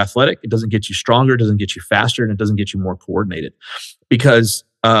more athletic. It doesn't get you stronger. It doesn't get you faster, and it doesn't get you more coordinated, because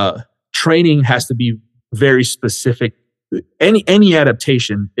training has to be very specific. Any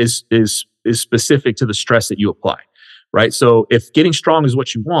adaptation is specific to the stress that you apply, right? So if getting strong is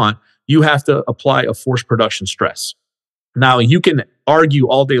what you want, you have to apply a force production stress. Now, you can argue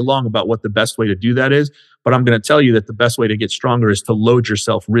all day long about what the best way to do that is, but I'm going to tell you that the best way to get stronger is to load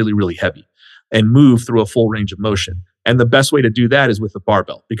yourself really, really heavy and move through a full range of motion. And the best way to do that is with a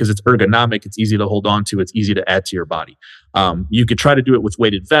barbell because it's ergonomic, it's easy to hold on to, it's easy to add to your body. You could try to do it with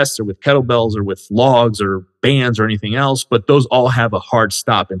weighted vests or with kettlebells or with logs or bands or anything else, but those all have a hard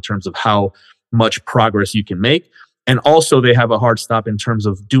stop in terms of how much progress you can make. And also they have a hard stop in terms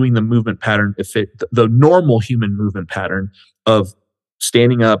of doing the movement pattern, the normal human movement pattern of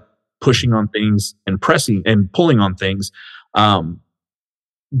standing up, pushing on things and pressing and pulling on things.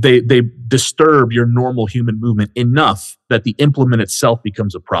 They disturb your normal human movement enough that the implement itself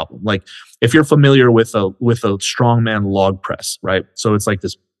becomes a problem. Like if you're familiar with a strongman log press, right? So it's like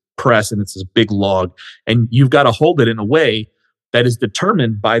this press and it's this big log and you've got to hold it in a way that is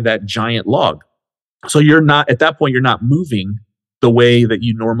determined by that giant log. So you're not, at that point, you're not moving the way that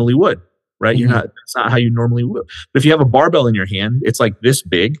you normally would, right? Mm-hmm. That's not how you normally would. But if you have a barbell in your hand, it's like this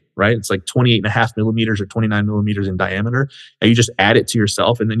big, right? It's like 28.5 millimeters or 29 millimeters in diameter. And you just add it to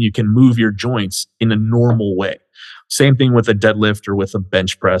yourself and then you can move your joints in a normal way. Same thing with a deadlift or with a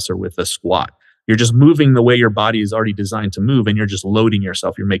bench press or with a squat. You're just moving the way your body is already designed to move and you're just loading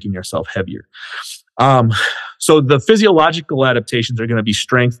yourself. You're making yourself heavier. So the physiological adaptations are going to be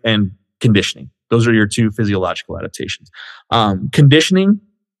strength and conditioning. Those are your two physiological adaptations. Conditioning,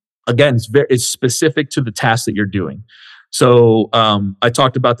 again, it's specific to the task that you're doing. So I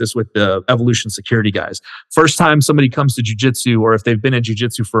talked about this with the Evolution Security guys. First time somebody comes to jiu-jitsu, or if they've been in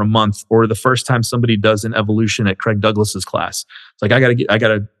jiu-jitsu for a month, or the first time somebody does an evolution at Craig Douglas's class, it's like I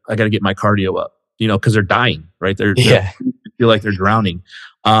gotta get my cardio up, because they're dying, right? They feel like they're drowning.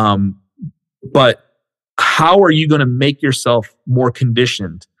 But how are you going to make yourself more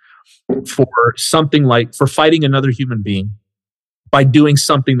conditioned for something like for fighting another human being by doing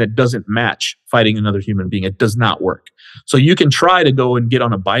something that doesn't match fighting another human being? It does not work. So you can try to go and get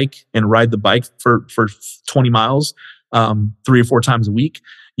on a bike and ride the bike for 20 miles 3 or 4 times a week.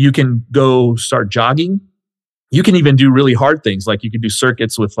 You can go start jogging. You can even do really hard things. Like you could do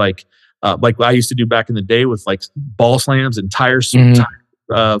circuits with like I used to do back in the day with like ball slams and tires,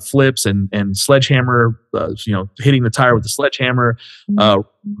 flips and sledgehammer, hitting the tire with the sledgehammer,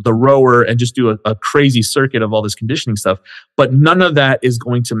 the rower, and just do a crazy circuit of all this conditioning stuff. But none of that is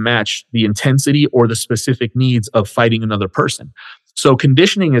going to match the intensity or the specific needs of fighting another person. So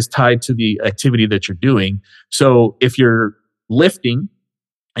conditioning is tied to the activity that you're doing. So if you're lifting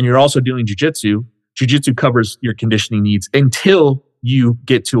and you're also doing jiu-jitsu covers your conditioning needs until you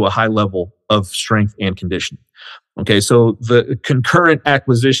get to a high level of strength and conditioning. Okay, so the concurrent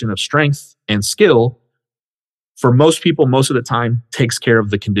acquisition of strength and skill for most people, most of the time, takes care of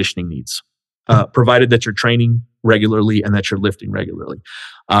the conditioning needs, provided that you're training regularly and that you're lifting regularly.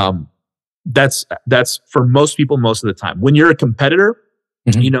 That's for most people most of the time. When you're a competitor,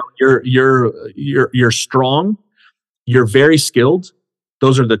 you're strong, you're very skilled.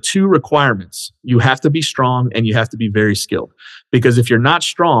 Those are the two requirements. You have to be strong and you have to be very skilled. Because if you're not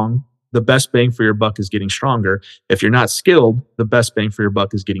strong, the best bang for your buck is getting stronger. If you're not skilled, the best bang for your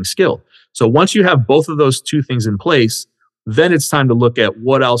buck is getting skilled. So once you have both of those two things in place, then it's time to look at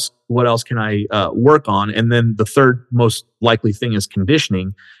what else can I work on? And then the third most likely thing is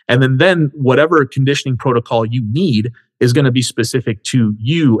conditioning. And then whatever conditioning protocol you need is going to be specific to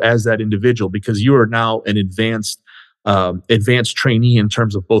you as that individual, because you are now an advanced trainee in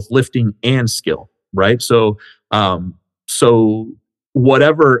terms of both lifting and skill, right? So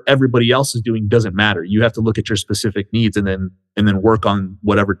whatever everybody else is doing doesn't matter. You have to look at your specific needs and then work on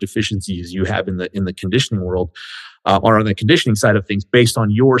whatever deficiencies you have in the conditioning world, or on the conditioning side of things based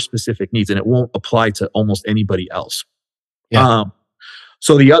on your specific needs, and it won't apply to almost anybody else. Yeah.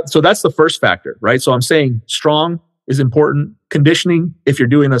 So that's the first factor, right? So I'm saying strong is important. Conditioning, if you're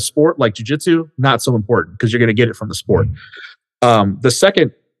doing a sport like jiu-jitsu, not so important because you're going to get it from the sport. The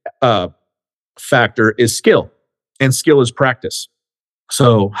second factor is skill, and skill is practice.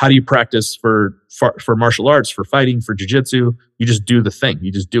 So how do you practice for martial arts, for fighting, for jiu-jitsu? You just do the thing.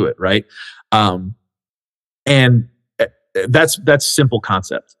 You just do it, right? And that's simple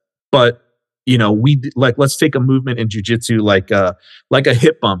concept. But let's take a movement in jiu-jitsu like a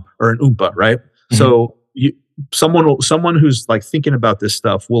hip bump or an oompa, right? Mm-hmm. So someone who's like thinking about this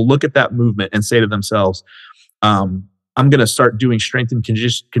stuff will look at that movement and say to themselves, I'm going to start doing strength and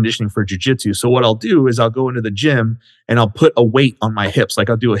conditioning for jiu-jitsu. So what I'll do is I'll go into the gym and I'll put a weight on my hips. Like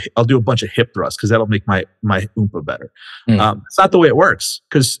I'll do a bunch of hip thrusts because that'll make my oompa better. It's not the way it works,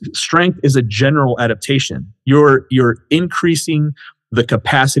 because strength is a general adaptation. You're increasing the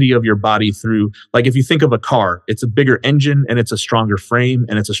capacity of your body through, like if you think of a car, it's a bigger engine and it's a stronger frame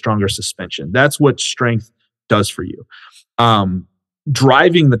and it's a stronger suspension. That's what strength does for you.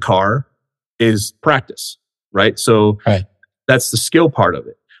 Driving the car is practice, right? So that's the skill part of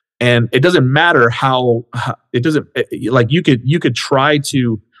it. And it doesn't matter how it doesn't, like you could try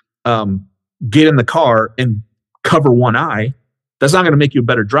to get in the car and cover one eye. That's not going to make you a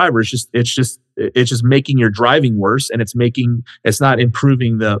better driver. It's just making your driving worse, and it's not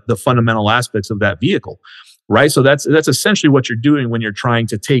improving the fundamental aspects of that vehicle, right? So that's essentially what you're doing when you're trying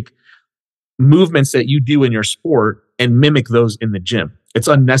to take movements that you do in your sport and mimic those in the gym. It's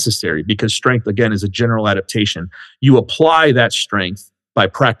unnecessary because strength, again, is a general adaptation. You apply that strength by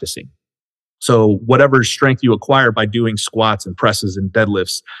practicing. So whatever strength you acquire by doing squats and presses and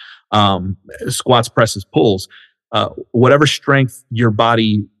deadlifts, squats, presses, pulls, whatever strength your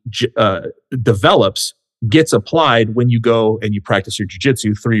body develops gets applied when you go and you practice your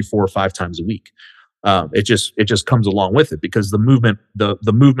jiu-jitsu 3, 4, 5 times a week. It just comes along with it because the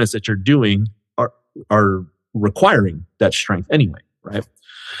movements that you're doing are requiring that strength anyway, right?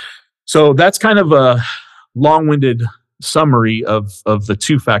 So that's kind of a long-winded summary of the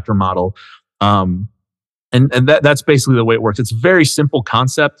two-factor model. And that's basically the way it works. It's a very simple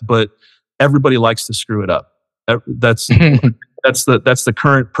concept, but everybody likes to screw it up. That's the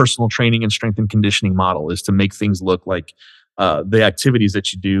current personal training and strength and conditioning model, is to make things look like the activities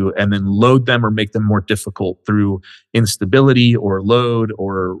that you do and then load them or make them more difficult through instability or load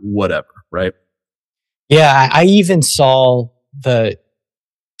or whatever, right? Yeah, I even saw the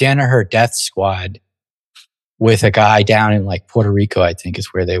Danaher Death Squad with a guy down in like Puerto Rico, I think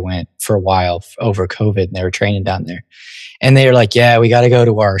is where they went for a while over COVID, and they were training down there. And they were like, yeah, we got to go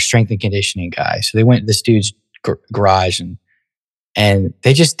to our strength and conditioning guy. So they went to this dude's garage and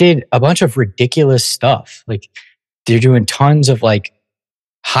they just did a bunch of ridiculous stuff. Like they're doing tons of like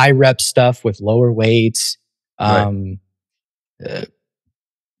high rep stuff with lower weights,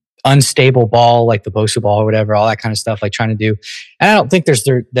 unstable ball, like the Bosu ball or whatever, all that kind of stuff, like trying to do. And I don't think there's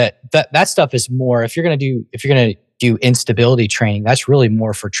that stuff is more, if you're going to do instability training, that's really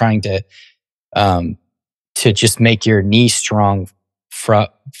more for trying to just make your knee strong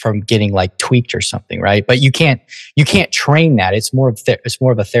from getting like tweaked or something, right? But you can't train that. It's more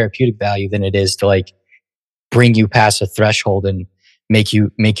of a therapeutic value than it is to like bring you past a threshold and make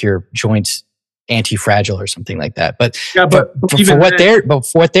your joints anti-fragile or something like that. But for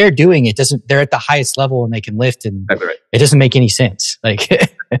what they're doing, it doesn't. They're at the highest level and they can lift, and it doesn't make any sense. Like,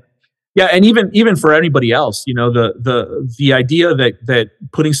 yeah, and even for anybody else, you know, the idea that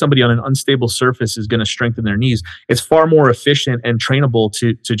putting somebody on an unstable surface is going to strengthen their knees, it's far more efficient and trainable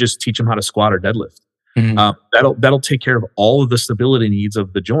to just teach them how to squat or deadlift. Mm-hmm. That'll take care of all of the stability needs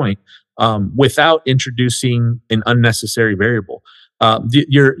of the joint without introducing an unnecessary variable.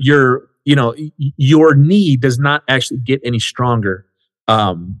 Your knee does not actually get any stronger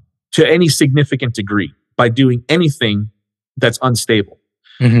to any significant degree by doing anything that's unstable.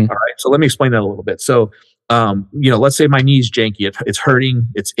 Mm-hmm. All right. So let me explain that a little bit. So, let's say my knee's janky. It's hurting.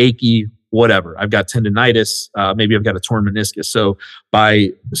 It's achy, whatever. I've got tendonitis. Maybe I've got a torn meniscus. So by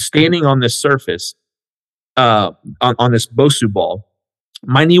standing on this surface, on this Bosu ball,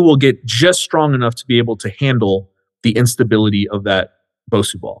 my knee will get just strong enough to be able to handle the instability of that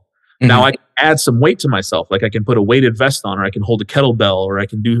Bosu ball. Mm-hmm. Now I can add some weight to myself. Like I can put a weighted vest on, or I can hold a kettlebell, or I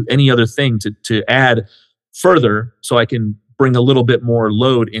can do any other thing to add further so I can bring a little bit more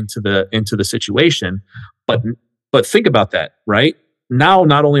load into the situation. But think about that, right? Now,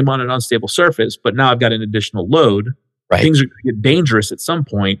 not only am I on an unstable surface, but now I've got an additional load. Right. Things are going to get dangerous at some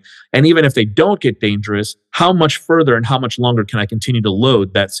point. And even if they don't get dangerous, how much further and how much longer can I continue to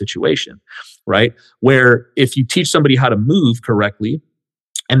load that situation, right? Where if you teach somebody how to move correctly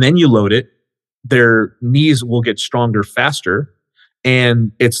and then you load it, their knees will get stronger faster,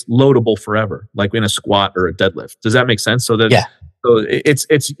 and it's loadable forever, like in a squat or a deadlift. Does that make sense? So that so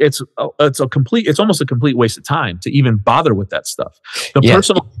it's almost a complete waste of time to even bother with that stuff.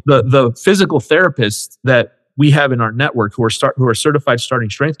 The physical therapists that we have in our network who are certified starting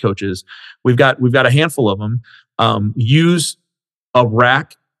strength coaches, we've got a handful of them, use a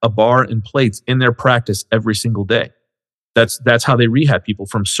rack, a bar, and plates in their practice every single day. That's how they rehab people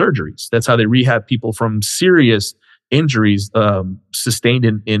from surgeries. That's how they rehab people from serious injuries sustained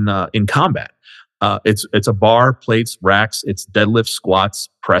in combat. It's a bar, plates, racks. It's deadlifts, squats,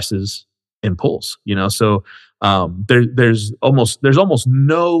 presses, and pulls. You know, so there's almost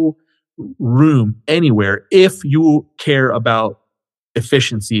no room anywhere if you care about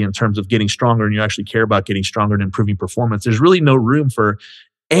efficiency in terms of getting stronger, and you actually care about getting stronger and improving performance. There's really no room for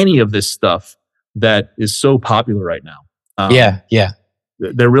any of this stuff that is so popular right now. Yeah.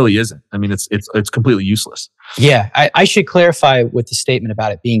 There really isn't. I mean, it's completely useless. Yeah, I should clarify with the statement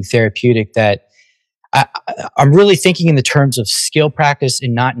about it being therapeutic that I'm really thinking in the terms of skill practice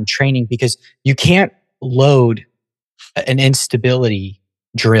and not in training, because you can't load an instability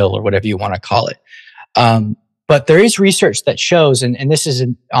drill or whatever you want to call it. But there is research that shows, and this is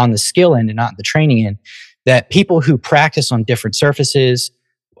on the skill end and not the training end, that people who practice on different surfaces,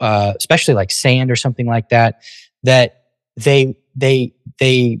 especially like sand or something like that, that they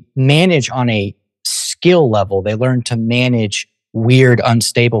manage on a skill level. They learn to manage weird,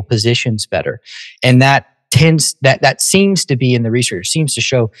 unstable positions better, and that seems to be in the research. Seems to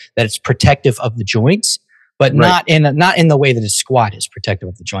show that it's protective of the joints, but not in the way that a squat is protective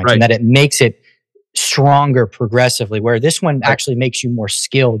of the joints, and that it makes it stronger progressively. Where this one actually makes you more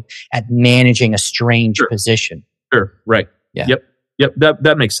skilled at managing a strange position. Sure. Right. Yeah. Yep.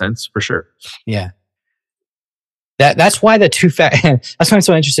 That makes sense for sure. Yeah. That's why that's why I'm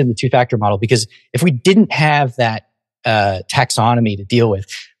so interested in the 2-factor model, because if we didn't have that taxonomy to deal with,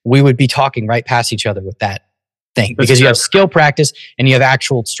 we would be talking right past each other with that thing, because you have skill practice and you have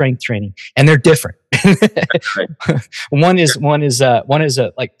actual strength training, and they're different. One is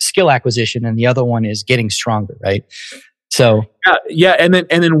like skill acquisition, and the other one is getting stronger, right? So yeah, and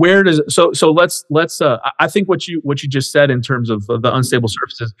then where does so let's I think what you just said in terms of the unstable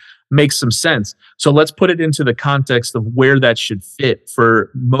surfaces makes some sense. So let's put it into the context of where that should fit for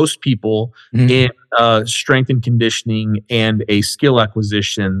most people in strength and conditioning and a skill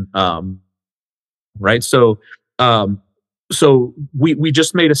acquisition, right? So we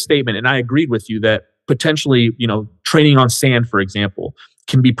just made a statement, and I agreed with you that potentially, training on sand, for example,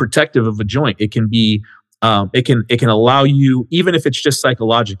 can be protective of a joint. It can be it can allow you, even if it's just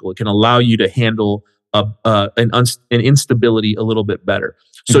psychological, it can allow you to handle an instability a little bit better.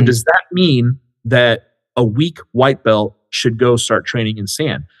 So does that mean that a weak white belt should go start training in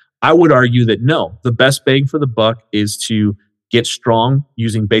sand? I would argue that no. The best bang for the buck is to get strong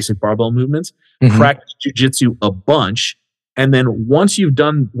using basic barbell movements, practice jujitsu a bunch, and then once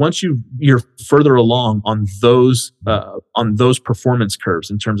you're further along on those performance curves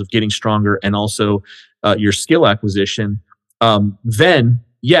in terms of getting stronger and also your skill acquisition, then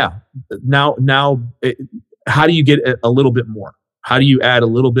how do you get a little bit more? How do you add a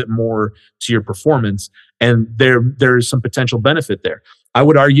little bit more to your performance? And there's some potential benefit there. I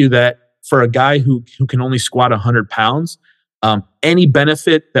would argue that for a guy who can only squat 100 pounds, any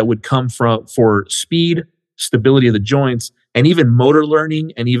benefit that would come for speed, stability of the joints, and even motor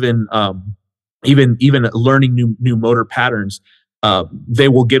learning, and even learning new motor patterns, they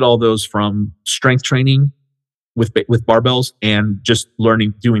will get all those from strength training with barbells and just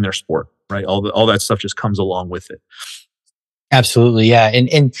doing their sport. Right, all that stuff just comes along with it. Absolutely, yeah,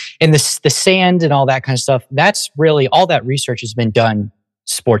 and the sand and all that kind of stuff. That's really all that research has been done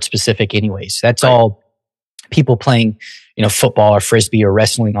sport specific, anyways. That's all people playing, football or frisbee or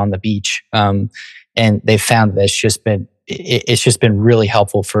wrestling on the beach, and they've found that it's just been really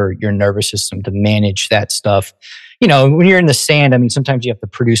helpful for your nervous system to manage that stuff. When you're in the sand, I mean, sometimes you have to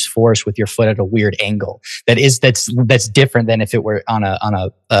produce force with your foot at a weird angle. That's different than if it were on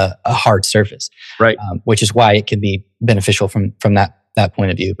a hard surface, right? Which is why it can be beneficial from that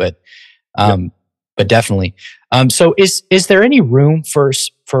point of view. But definitely. So is there any room for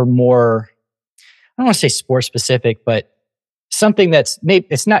more? I don't want to say sport specific, but something that's maybe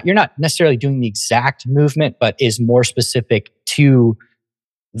you're not necessarily doing the exact movement, but is more specific to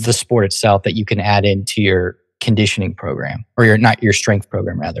the sport itself that you can add into your conditioning program, or your strength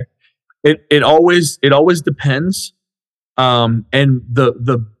program rather. It always depends. And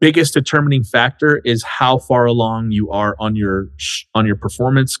the biggest determining factor is how far along you are on your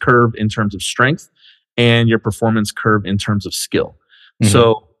performance curve in terms of strength and your performance curve in terms of skill.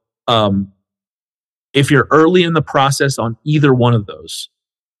 So, if you're early in the process on either one of those,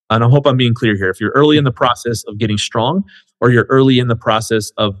 and I hope I'm being clear here, if you're early in the process of getting strong or you're early in the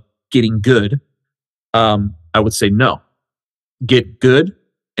process of getting good, I would say no. Get good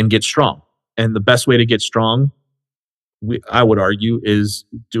and get strong. And the best way to get strong, I would argue, is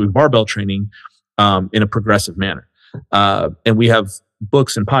doing barbell training in a progressive manner. And we have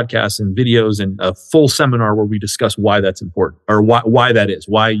books and podcasts and videos and a full seminar where we discuss why that's important, or why that is,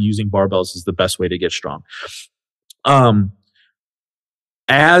 why using barbells is the best way to get strong.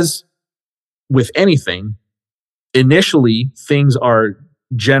 As with anything, initially things are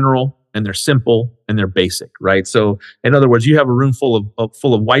general and they're simple and they're basic, right? So in other words, you have a room full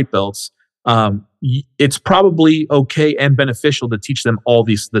of white belts. It's probably okay and beneficial to teach them all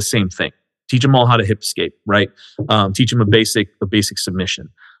the same thing. Teach them all how to hip escape, right? Teach them a basic submission.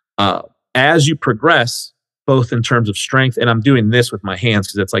 As you progress, both in terms of strength, and I'm doing this with my hands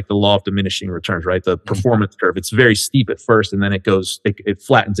because it's like the law of diminishing returns, right? The performance curve. It's very steep at first, and then it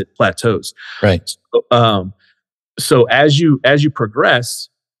flattens, it plateaus. Right. So as you progress,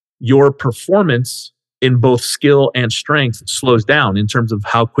 your performance in both skill and strength slows down in terms of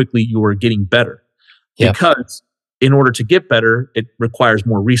how quickly you are getting better. Yeah. Because in order to get better, it requires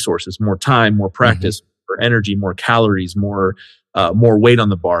more resources, more time, more practice, more energy, more calories, more weight on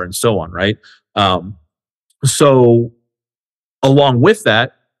the bar, and so on, right? So along with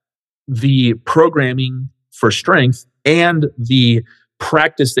that, the programming for strength and the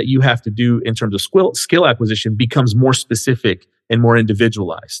practice that you have to do in terms of skill acquisition becomes more specific and more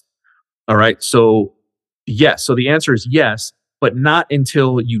individualized. All right. So yes. So the answer is yes, but not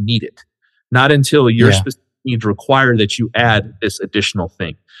until you need it. Not until your specific needs require that you add this additional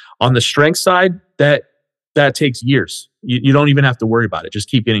thing. On the strength side, that takes years. You don't even have to worry about it. Just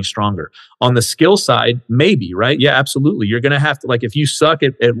keep getting stronger. On the skill side, maybe, right? Yeah, absolutely. You're going to have to, like, if you suck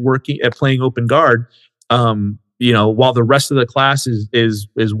at playing open guard, while the rest of the class is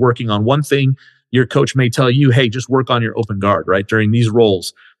working on one thing, your coach may tell you, hey, just work on your open guard, right? During these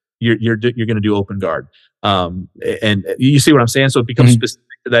roles, you're going to do open guard. And you see what I'm saying? So it becomes specific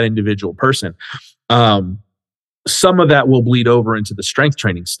to that individual person. Some of that will bleed over into the strength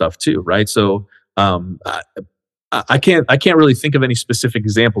training stuff too, right? So I can't really think of any specific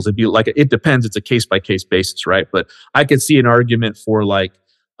examples. It'd be like, it depends. It's a case by case basis, right? But I could see an argument for like,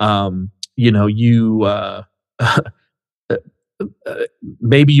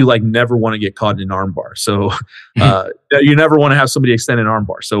 maybe you like never want to get caught in an arm bar. So you never want to have somebody extend an arm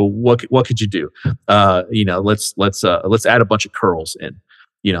bar. So what could you do? Let's add a bunch of curls in,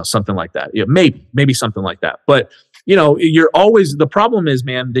 something like that. Yeah, maybe something like that. But the problem is,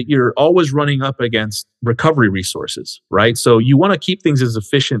 man, that you're always running up against recovery resources, right? So you want to keep things as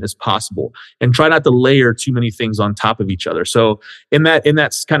efficient as possible and try not to layer too many things on top of each other. So in that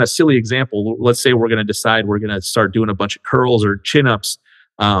kind of silly example, let's say we're going to decide we're going to start doing a bunch of curls or chin-ups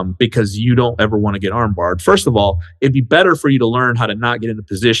because you don't ever want to get arm barred. First of all, it'd be better for you to learn how to not get into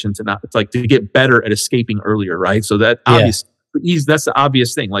position to get better at escaping earlier, right? So that that's the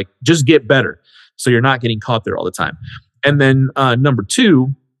obvious thing. Like, just get better, so you're not getting caught there all the time. And then number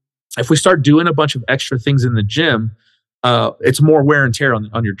two, if we start doing a bunch of extra things in the gym, it's more wear and tear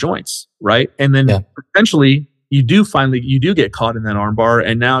on your joints, right? And then potentially you do get caught in that arm bar,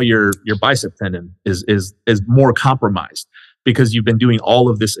 and now your bicep tendon is more compromised because you've been doing all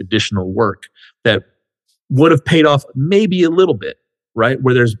of this additional work that would have paid off maybe a little bit, right?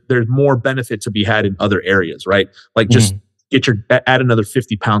 Where there's more benefit to be had in other areas, right? Like just add another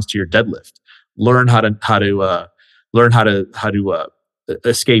 50 pounds to your deadlift. Learn how to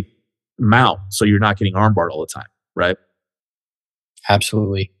escape mount, so you're not getting arm barred all the time, right?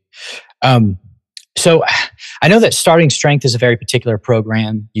 Absolutely. So I know that Starting Strength is a very particular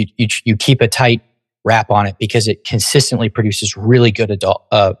program. You keep a tight wrap on it because it consistently produces really good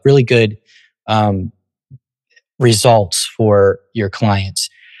results for your clients.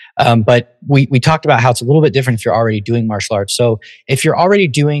 But we talked about how it's a little bit different if you're already doing martial arts. So if you're already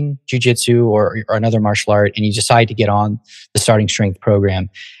doing jiu-jitsu or another martial art and you decide to get on the Starting Strength program,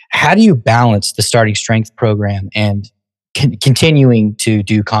 how do you balance the Starting Strength program and continuing to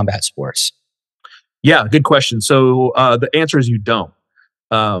do combat sports? Yeah, good question. So the answer is you don't.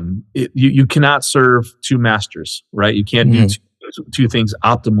 You cannot serve two masters, right? You can't do two things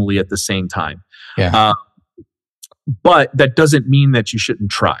optimally at the same time. Yeah. But that doesn't mean that you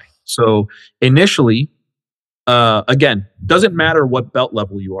shouldn't try. So initially, again, doesn't matter what belt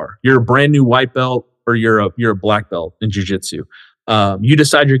level you are. You're a brand new white belt or you're a black belt in jiu-jitsu. You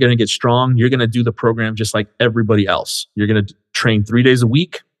decide you're going to get strong. You're going to do the program just like everybody else. You're going to train 3 days a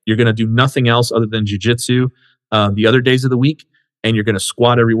week. You're going to do nothing else other than jiu-jitsu the other days of the week. And you're going to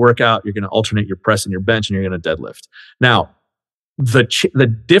squat every workout. You're going to alternate your press and your bench, and you're going to deadlift. Now,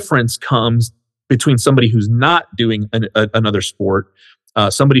 the difference comes between somebody who's not doing another sport,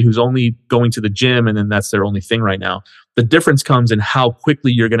 somebody who's only going to the gym and then that's their only thing right now. The difference comes in how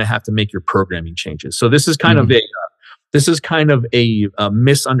quickly you're going to have to make your programming changes. So this is kind of a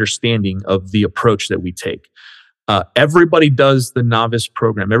misunderstanding of the approach that we take. Everybody does the novice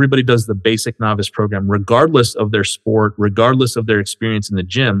program. Everybody does the basic novice program, regardless of their sport, regardless of their experience in the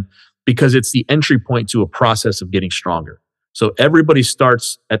gym, because it's the entry point to a process of getting stronger. So everybody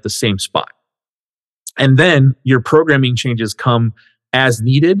starts at the same spot. And then your programming changes come as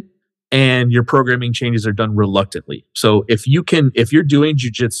needed, and your programming changes are done reluctantly. So if you're doing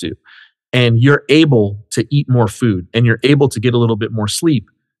jiu-jitsu and you're able to eat more food and you're able to get a little bit more sleep,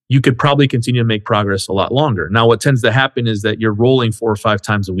 you could probably continue to make progress a lot longer. Now, what tends to happen is that you're rolling 4 or 5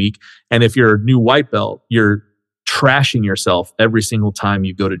 times a week. And if you're a new white belt, you're trashing yourself every single time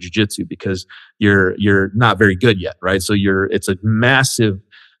you go to jiu-jitsu because you're not very good yet, right? So it's a massive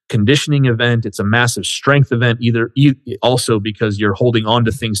conditioning event. It's a massive strength event, also because you're holding on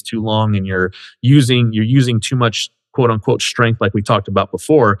to things too long and you're using too much quote unquote strength, like we talked about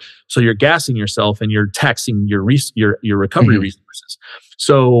before. So you're gassing yourself and you're taxing your recovery resources.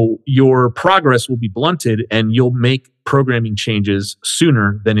 So your progress will be blunted and you'll make programming changes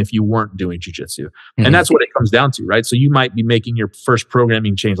sooner than if you weren't doing jiu-jitsu. And that's what it comes down to, right? So you might be making your first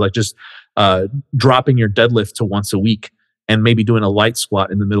programming change, like just dropping your deadlift to once a week and maybe doing a light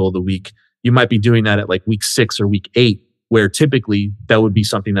squat in the middle of the week. You might be doing that at like week 6 or week 8, where typically that would be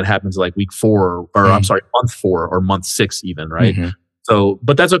something that happens like week 4 or I'm sorry, month 4 or month 6 even, right? So,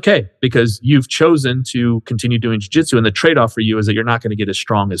 but that's okay because you've chosen to continue doing jiu-jitsu, and the trade-off for you is that you're not going to get as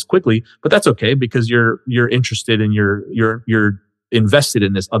strong as quickly, but that's okay because you're interested and you're invested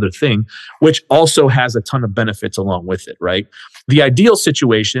in this other thing, which also has a ton of benefits along with it, right? The ideal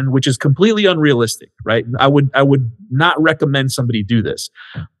situation, which is completely unrealistic, right? I would not recommend somebody do this,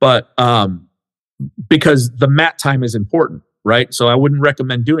 but because the mat time is important, right? So I wouldn't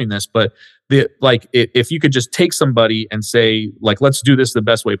recommend doing this, but if you could just take somebody and say, like, let's do this the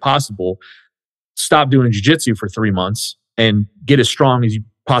best way possible, stop doing jiu-jitsu for 3 months and get as strong as you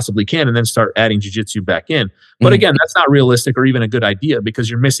possibly can, and then start adding jiu-jitsu back in. But again, that's not realistic or even a good idea because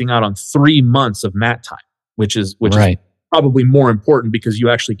you're missing out on 3 months of mat time, which is probably more important because you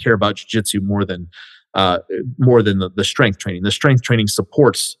actually care about jiu-jitsu more than the strength training. The strength training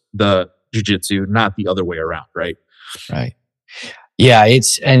supports the jiu-jitsu, not the other way around, right? Right. Yeah,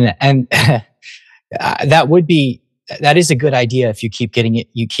 that is a good idea if you keep getting it,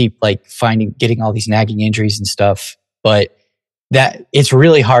 you keep getting all these nagging injuries and stuff, but that it's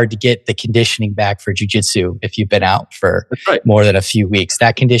really hard to get the conditioning back for jiu-jitsu if you've been out for more than a few weeks.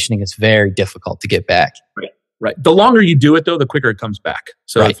 That conditioning is very difficult to get back. Right. The longer you do it though, the quicker it comes back.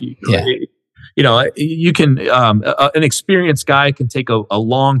 So if you you can an experienced guy can take a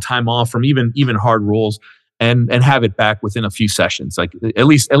long time off from even hard rolls and have it back within a few sessions, like at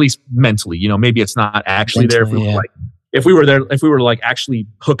least mentally. Maybe it's not actually there. If we were to like actually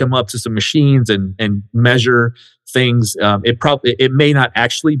hook them up to some machines and measure things, it may not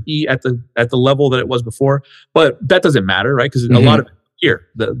actually be at the level that it was before, but that doesn't matter, right? Because a lot of here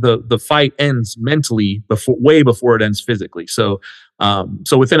the fight ends mentally way before it ends physically. So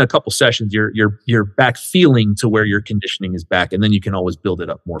within a couple sessions, you're back feeling to where your conditioning is back, and then you can always build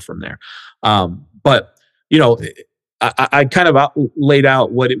it up more from there. But I kind of laid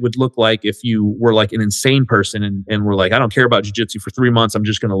out what it would look like if you were like an insane person and were like, I don't care about jiu-jitsu for 3 months. I'm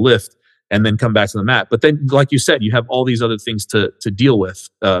just going to lift and then come back to the mat. But then, like you said, you have all these other things to deal with,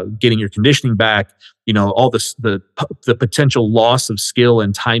 getting your conditioning back, all the potential loss of skill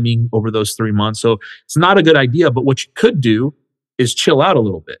and timing over those 3 months. So it's not a good idea, but what you could do is chill out a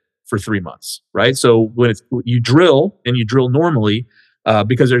little bit for 3 months, right? So when you drill normally,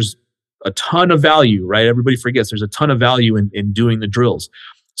 because there's a ton of value, right? Everybody forgets there's a ton of value in doing the drills.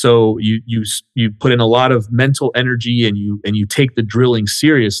 So you put in a lot of mental energy and you take the drilling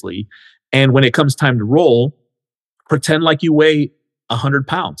seriously. And when it comes time to roll, pretend like you weigh 100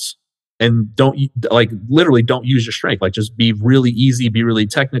 pounds and literally don't use your strength. Like just be really easy, be really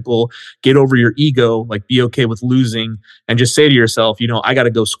technical, get over your ego, like be okay with losing, and just say to yourself, I got to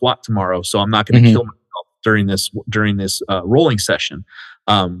go squat tomorrow, so I'm not going to kill myself during this rolling session.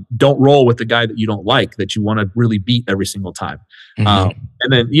 Don't roll with the guy that you don't like, that you want to really beat every single time. And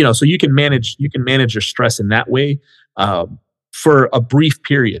then, so you can manage your stress in that way, for a brief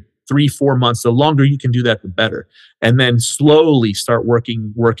period, 3-4 months. The longer you can do that, the better. And then slowly start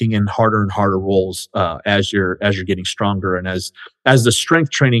working in harder and harder rolls, as you're getting stronger. And as the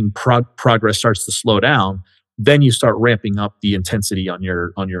strength training progress starts to slow down, then you start ramping up the intensity on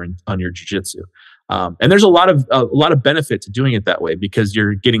your jiu-jitsu. And there's a lot of benefit to doing it that way because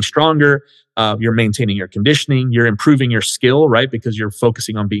you're getting stronger, you're maintaining your conditioning, you're improving your skill, right? Because you're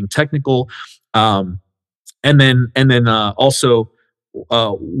focusing on being technical. And then also,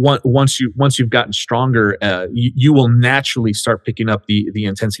 once you've gotten stronger, you will naturally start picking up the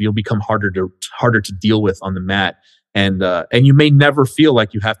intensity. You'll become harder to deal with on the mat. And you may never feel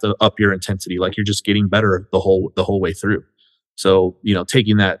like you have to up your intensity, like you're just getting better the whole way through. So,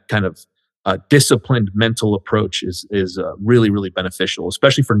 taking that kind of disciplined mental approach is really, really beneficial,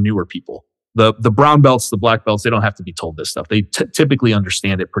 especially for newer people. The brown belts, the black belts, they don't have to be told this stuff. They typically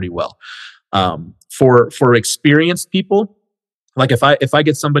understand it pretty well. For experienced people, like if I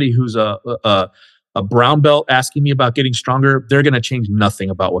get somebody who's a a brown belt asking me about getting stronger, they're going to change nothing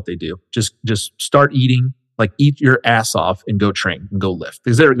about what they do. Just start eating, like eat your ass off and go train and go lift,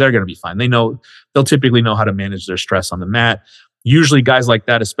 because they're going to be fine. They'll typically know how to manage their stress on the mat. Usually guys like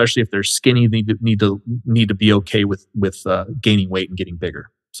that, especially if they're skinny, need to be okay with gaining weight and getting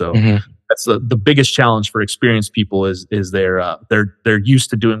bigger. So that's the biggest challenge for experienced people is they're used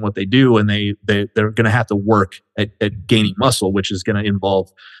to doing what they do, and they're going to have to work at gaining muscle, which is going to involve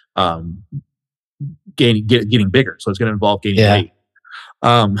getting bigger. So it's going to involve gaining weight.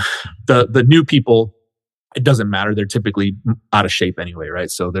 The new people, it doesn't matter. They're typically out of shape anyway,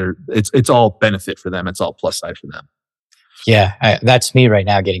 right? So it's all benefit for them. It's all plus side for them. Yeah, that's me right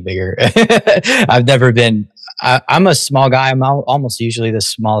now, getting bigger. I've never been. I'm a small guy. I'm almost usually the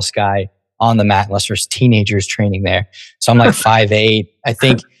smallest guy on the mat, unless there's teenagers training there. So I'm like 5'8". I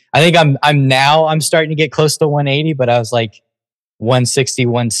think I'm starting to get close to 180, but I was like 160,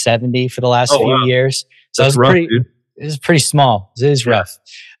 170 for the last few years. So That's rough, dude. It was pretty small. It is rough,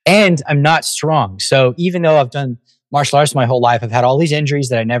 and I'm not strong. So even though I've done martial arts my whole life, I've had all these injuries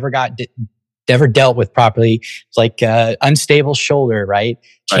that I never dealt with properly. It's like unstable shoulder, right?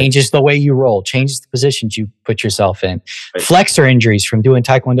 Changes the way you roll, changes the positions you put yourself in. Flexor injuries from doing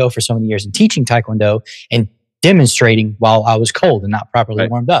Taekwondo for so many years and teaching Taekwondo and demonstrating while I was cold and not properly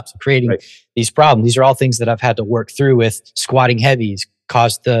warmed up. So creating these problems. These are all things that I've had to work through with squatting heavies,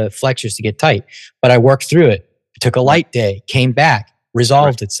 caused the flexors to get tight. But I worked through it. Took a light day, came back,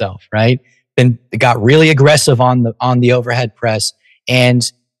 resolved itself, right? Then it got really aggressive on the overhead press,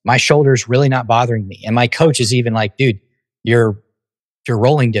 and my shoulder's really not bothering me. And my coach is even like, dude, you're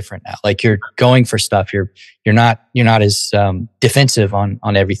rolling different now. Like you're going for stuff. You're not as defensive on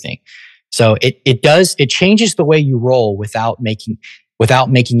everything. So it changes the way you roll without making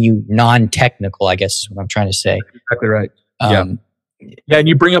you non-technical, I guess is what I'm trying to say. Exactly right. Yeah, and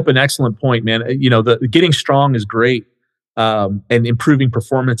you bring up an excellent point, man. You know, the getting strong is great. And improving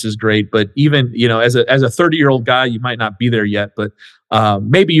performance is great, but even as a 30-year-old guy, you might not be there yet, but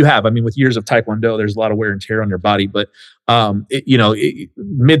maybe you have. I mean, with years of Taekwondo, there's a lot of wear and tear on your body. But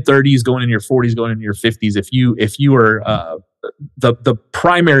mid 30s, going into your 40s, going into your 50s, if you are the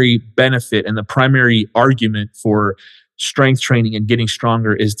primary benefit and the primary argument for strength training and getting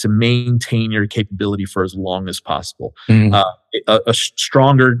stronger is to maintain your capability for as long as possible. A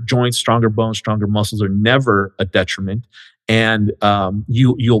stronger joints, stronger bones, stronger muscles are never a detriment, and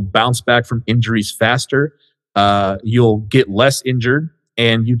you'll bounce back from injuries faster. You'll get less injured,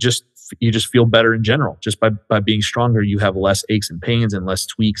 and you just feel better in general. Just by being stronger, you have less aches and pains and less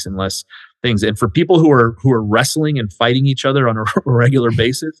tweaks and less things. And for people who are wrestling and fighting each other on a regular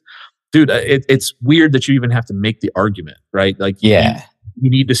basis, dude, it's weird that you even have to make the argument, right? Like, you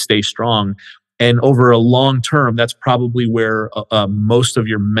need to stay strong. And over a long term, that's probably where most of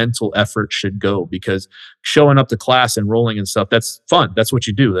your mental effort should go, because showing up to class and rolling and stuff, that's fun. That's what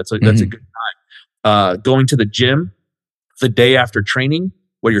you do. That's a good time. Going to the gym the day after training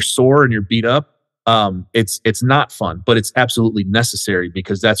where you're sore and you're beat up, it's not fun, but it's absolutely necessary,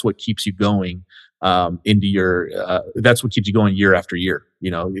 because that's what keeps you going into your that's what keeps you going year after year.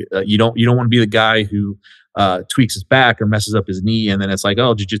 You don't want to be the guy who tweaks his back or messes up his knee, and then it's like,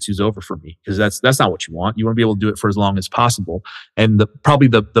 oh, jiu-jitsu's over for me, because that's not what you want. You want to be able to do it for as long as possible. And probably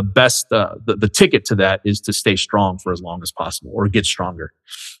the best the ticket to that is to stay strong for as long as possible, or get stronger.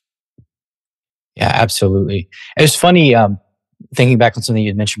 Yeah, absolutely. It's funny, thinking back on something you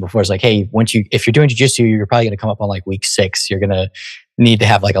had mentioned before. It's like, hey, if you're doing jiu-jitsu, you're probably going to come up on like week 6. You're going to need to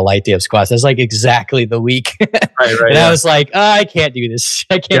have like a light day of squats. That's like exactly the week. Right, and I was like, I can't do this.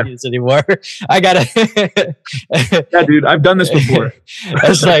 I can't do this anymore. I gotta. Yeah, dude, I've done this before. I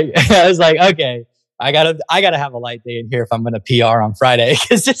was like, okay, I gotta have a light day in here if I'm going to PR on Friday,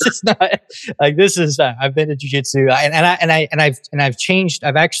 because this is not like this is. I've been to jiu-jitsu and I've changed.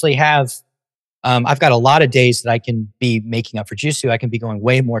 I've got a lot of days that I can be making up for jiu-jitsu. I can be going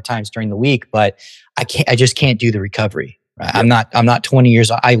way more times during the week, but I just can't do the recovery. Right? Yeah. I'm not 20 years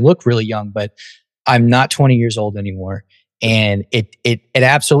old. I look really young, but I'm not 20 years old anymore. And it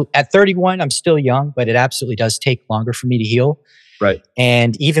absolutely, at 31, I'm still young, but it absolutely does take longer for me to heal. Right.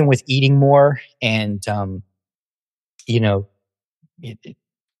 And even with eating more and,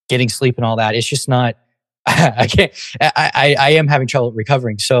 getting sleep and all that, it's just not, I can't. I am having trouble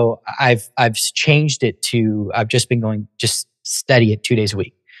recovering, so I've changed it to I've just been going just steady at 2 days a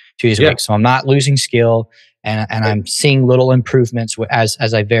week, a week. So I'm not losing skill, and I'm seeing little improvements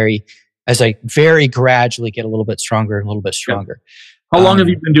as I very gradually get a little bit stronger and a little bit stronger. How long have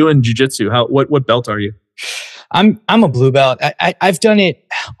you been doing jiu-jitsu? What belt are you? I'm a blue belt. I've done it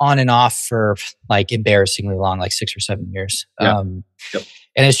on and off for like embarrassingly long, like 6 or 7 years. And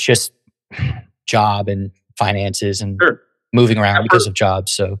it's just. job and finances and Sure. moving around because of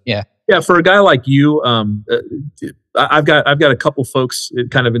jobs. So yeah. Yeah, for a guy like you, I've got a couple folks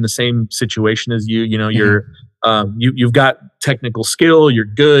kind of in the same situation as you. You know, you've got technical skill, you're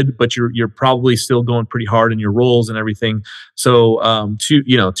good, but you're probably still going pretty hard in your roles and everything. So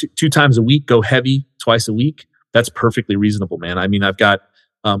two times a week, go heavy twice a week. That's perfectly reasonable, man. I mean, I've got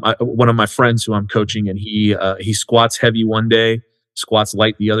one of my friends who I'm coaching, and he squats heavy one day, squats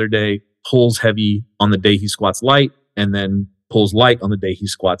light the other day, pulls heavy on the day he squats light, and then pulls light on the day he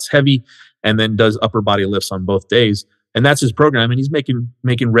squats heavy, and then does upper body lifts on both days. And that's his program, and he's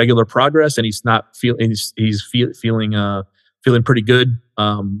making regular progress, and he's feeling pretty good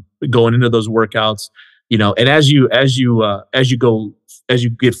going into those workouts, you know. And as you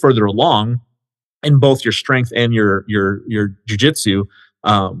get further along in both your strength and your jiu-jitsu,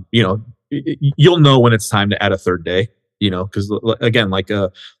 you know, you'll know when it's time to add a third day. You know, because again, like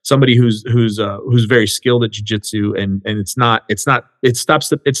somebody who's very skilled at jiu-jitsu, and it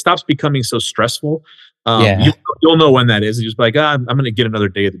stops becoming so stressful. You'll know when that is. You just be like, I'm going to get another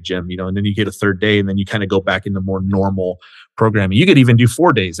day at the gym, you know, and then you get a third day, and then you kind of go back into more normal programming. You could even do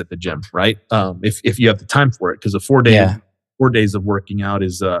 4 days at the gym, right? If you have the time for it, because 4 days of working out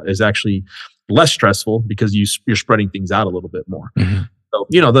is actually less stressful because you're spreading things out a little bit more. Mm-hmm. So,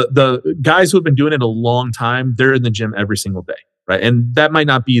 you know, the guys who have been doing it a long time, they're in the gym every single day, right? And that might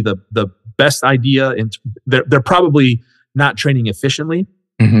not be the best idea. And they're probably not training efficiently.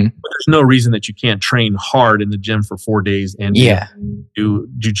 Mm-hmm. But there's no reason that you can't train hard in the gym for 4 days and do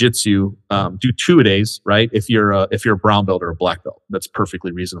jujitsu, do 2 days, right? If you're a brown belt or a black belt, that's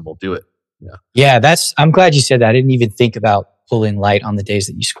perfectly reasonable. Do it. Yeah. I'm glad you said that. I didn't even think about pulling light on the days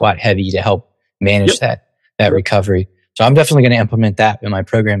that you squat heavy to help manage that recovery. So I'm definitely going to implement that in my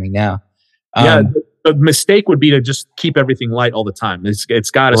programming now. The mistake would be to just keep everything light all the time. It's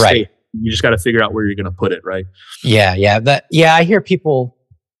got to stay. You just got to figure out where you're going to put it, right? Yeah. I hear people,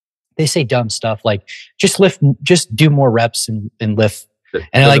 they say dumb stuff like just do more reps and lift. And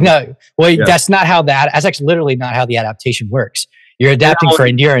they're like, no, that's actually literally not how the adaptation works. You're adapting for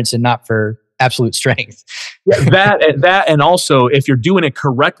endurance and not for absolute strength. that and also if you're doing it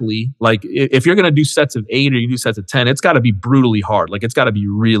correctly, like if you're going to do sets of 8 or you do sets of 10, it's got to be brutally hard. Like it's got to be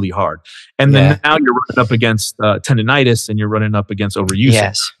really hard. And then now you're running up against tendonitis and you're running up against overuse.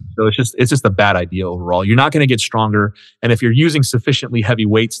 Yes. So it's just a bad idea overall. You're not going to get stronger. And if you're using sufficiently heavy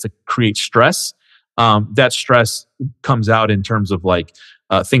weights to create stress, that stress comes out in terms of like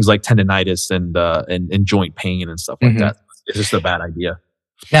things like tendonitis and joint pain and stuff like that. It's just a bad idea.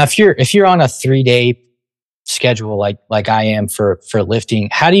 Now, if you're on a 3-day schedule like I am for lifting,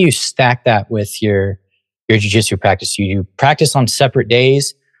 how do you stack that with your jiu-jitsu practice? Do you practice on separate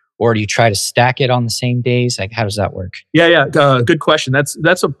days, or do you try to stack it on the same days? Like, how does that work? Yeah. Good question.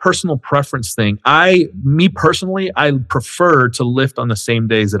 That's a personal preference thing. Me personally, I prefer to lift on the same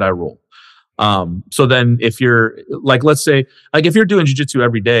days that I roll. So then if you're like, let's say, like if you're doing jiu-jitsu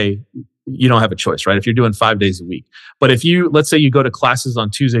every day, you don't have a choice, right? If you're doing 5 days a week. But if let's say you go to classes on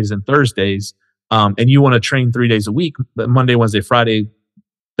Tuesdays and Thursdays, and you want to train 3 days a week, Monday, Wednesday, Friday,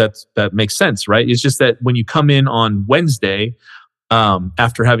 that makes sense, right? It's just that when you come in on Wednesday,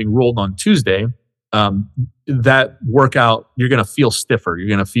 after having rolled on Tuesday, that workout, you're going to feel stiffer. You're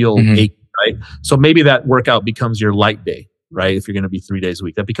going to feel achy, right? So maybe that workout becomes your light day, right? If you're going to be 3 days a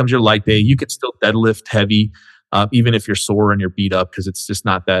week, that becomes your light day. You could still deadlift heavy, even if you're sore and you're beat up, because it's just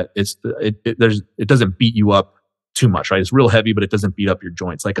not that it doesn't beat you up too much, right? It's real heavy, but it doesn't beat up your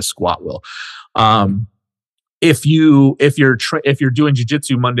joints like a squat will. If you're doing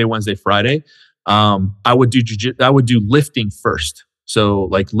jiu-jitsu Monday, Wednesday, Friday, I would do lifting first. So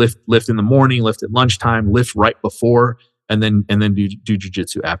like lift in the morning, lift at lunchtime, lift right before, and then do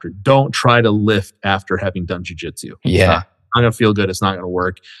jiu-jitsu after. Don't try to lift after having done jiu-jitsu. Yeah. Not going to feel good. It's not going to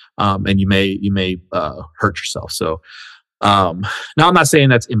work. And you may hurt yourself. So, now I'm not saying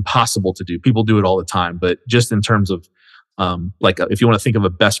that's impossible to do. People do it all the time, but just in terms of, if you want to think of a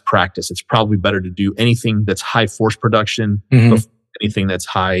best practice, it's probably better to do anything that's high force production, before anything that's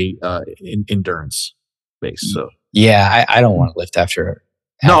high, endurance based. So, yeah, I don't want to lift after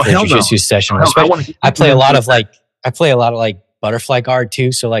a jiu-jitsu session. I play a lot of butterfly guard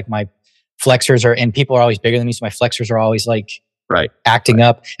too. So like my flexors and people are always bigger than me. So my flexors are always acting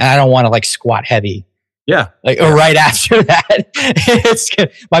up, and I don't want to like squat heavy. Yeah. Or right after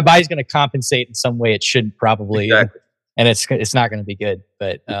that, my body's going to compensate in some way it shouldn't probably. Exactly. And it's not going to be good,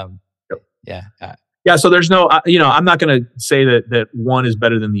 but yeah. Yeah. So there's no, I'm not going to say that one is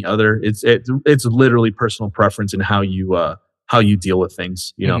better than the other. It's literally personal preference in how you deal with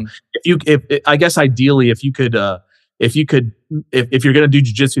things. You know, I guess ideally, if you could if you could, if you're going to do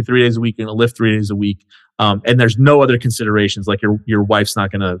jiu-jitsu 3 days a week, you're going to lift 3 days a week, and there's no other considerations, like your wife's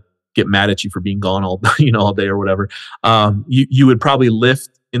not going to get mad at you for being gone all all day or whatever. You would probably lift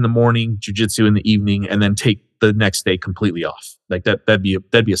in the morning, jiu-jitsu in the evening, and then take the next day completely off. Like that'd be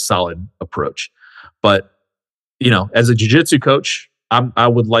a solid approach. But as a jiu-jitsu coach, I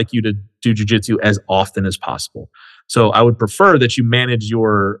would like you to do jiu-jitsu as often as possible. So I would prefer that you manage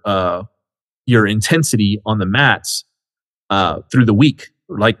your intensity on the mats through the week.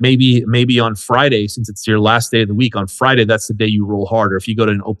 Like maybe on Friday, since it's your last day of the week, on Friday, that's the day you roll hard. Or if you go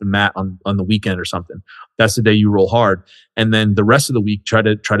to an open mat on the weekend or something, that's the day you roll hard. And then the rest of the week, try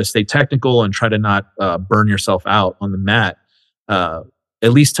to stay technical and try to not burn yourself out on the mat,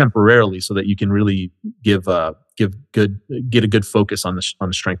 at least temporarily, so that you can really get a good focus on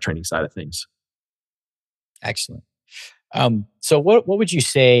the strength training side of things. Excellent. So what would you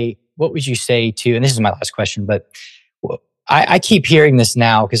say? What would you say to? And this is my last question, but I keep hearing this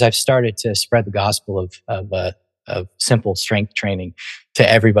now because I've started to spread the gospel of simple strength training to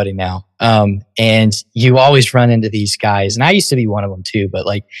everybody now. And you always run into these guys, and I used to be one of them too. But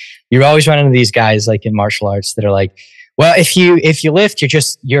like, you always run into these guys like in martial arts that are like, well, if you lift,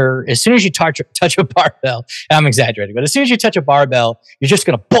 you're as soon as you touch a barbell, I'm exaggerating, but as soon as you touch a barbell, you're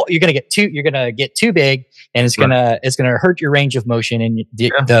gonna get too big, and it's gonna hurt your range of motion, and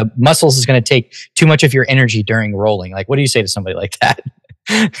the muscles is gonna take too much of your energy during rolling. Like, what do you say to somebody like that?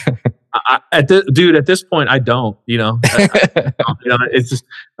 At this point, I don't. It's just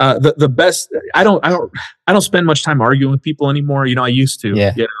the best. I don't spend much time arguing with people anymore. I used to.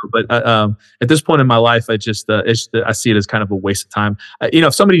 Yeah. But at this point in my life, I just I see it as kind of a waste of time.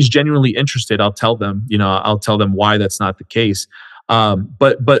 If somebody's genuinely interested, I'll tell them. I'll tell them why that's not the case.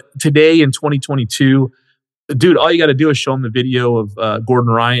 But today in 2022, dude, all you got to do is show them the video of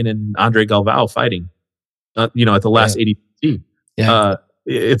Gordon Ryan and Andre Galvao fighting. At the last ADPT. Yeah.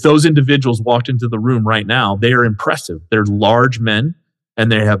 If those individuals walked into the room right now, they are impressive. They're large men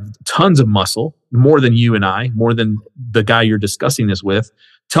and they have tons of muscle, more than you and I, more than the guy you're discussing this with.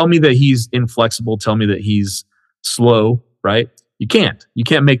 Tell me that he's inflexible. Tell me that he's slow, right? You can't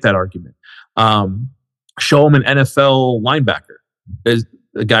make that argument. Show him an NFL linebacker.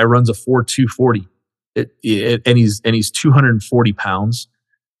 The guy runs a 4.2 40, and he's 240 pounds,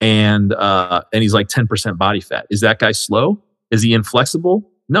 and he's like 10% body fat. Is that guy slow? Is he inflexible?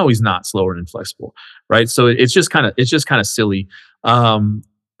 No, he's not slow or inflexible, right? So it's just kind of silly.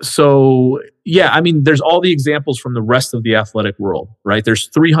 So yeah, I mean, there's all the examples from the rest of the athletic world, right? There's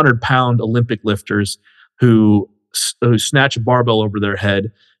 300-pound Olympic lifters who snatch a barbell over their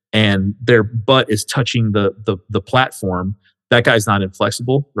head and their butt is touching the platform. That guy's not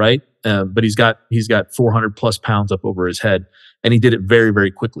inflexible, right? But he's got 400 plus pounds up over his head, and he did it very,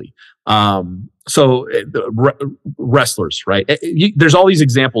 very quickly. So wrestlers, right? There's all these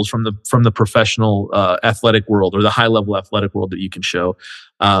examples from the professional athletic world or the high level athletic world that you can show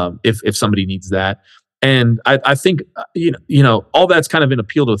if somebody needs that. And I think all that's kind of an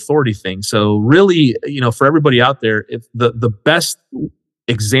appeal to authority thing. So really, for everybody out there, if the best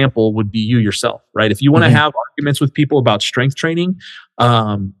example would be you yourself, right? If you want to have arguments with people about strength training,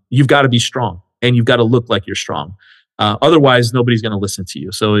 you've got to be strong and you've got to look like you're strong. Otherwise, nobody's going to listen to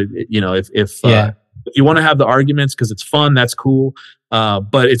you. So, if you want to have the arguments because it's fun, that's cool.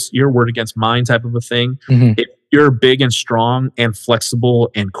 But it's your word against mine type of a thing. If you're big and strong and flexible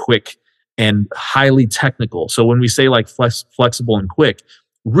and quick and highly technical. So when we say like flexible and quick,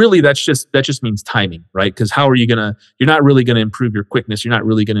 really that just means timing, right? Because you're not really going to improve your quickness. You're not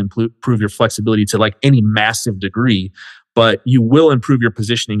really going to improve your flexibility to like any massive degree, but you will improve your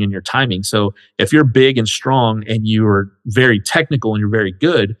positioning and your timing. So if you're big and strong and you're very technical and you're very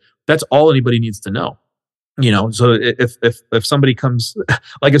good, that's all anybody needs to know. So if somebody comes,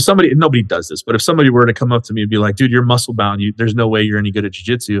 like nobody does this, but if somebody were to come up to me and be like, dude, you're muscle bound, there's no way you're any good at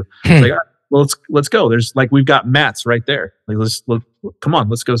jiu-jitsu. Like, well, let's go. There's like, we've got mats right there. Like, come on,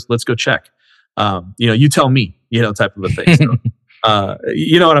 let's go check. You tell me, type of a thing. So,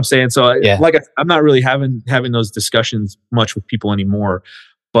 you know what I'm saying? So I'm not really having those discussions much with people anymore,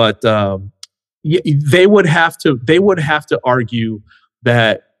 but they would have to argue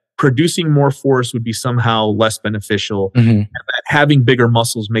that producing more force would be somehow less beneficial, and that having bigger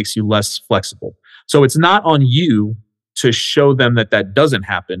muscles makes you less flexible. So it's not on you to show them that doesn't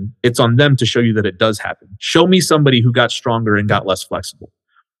happen. It's on them to show you that it does happen. Show me somebody who got stronger and got less flexible,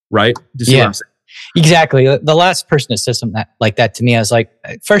 right? Do you see what I'm saying? Exactly. The last person that said something like that to me, I was like,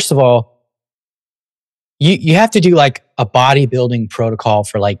 first of all, you have to do like a bodybuilding protocol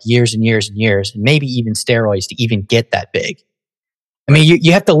for like years and years and years, and maybe even steroids to even get that big. I mean,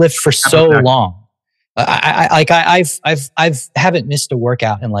 you have to lift for so long. I've haven't missed a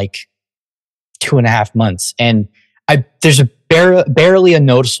workout in like 2.5 months, and there's barely a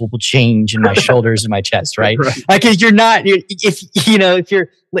noticeable change in my shoulders and my chest, right? Right. Like if you're,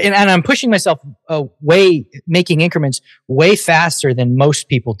 and I'm pushing myself making increments way faster than most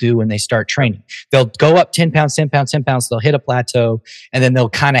people do when they start training. They'll go up 10 pounds, 10 pounds, 10 pounds. They'll hit a plateau, and then they'll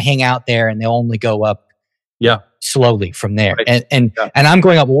kind of hang out there, and they'll only go up slowly from there. Right. And I'm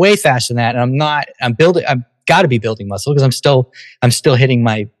going up way faster than that. And I've got to be building muscle because I'm still hitting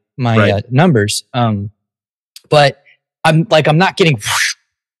my numbers. But I'm not getting,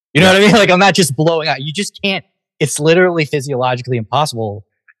 you know what I mean? Like I'm not just blowing out. You just can't, it's literally physiologically impossible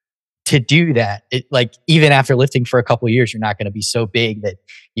to do that. Like even after lifting for a couple of years, you're not going to be so big that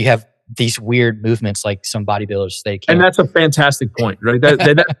you have these weird movements like some bodybuilders they can. And that's a fantastic point, right?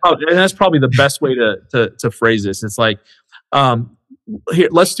 That's probably the best way to phrase this. It's like, here,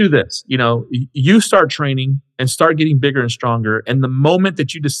 let's do this. You start training and start getting bigger and stronger. And the moment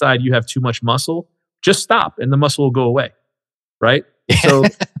that you decide you have too much muscle, just stop and the muscle will go away. Right. So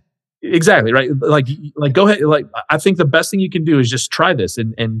exactly. Right. Like go ahead. Like, I think the best thing you can do is just try this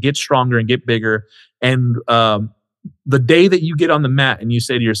and get stronger and get bigger. And, the day that you get on the mat and you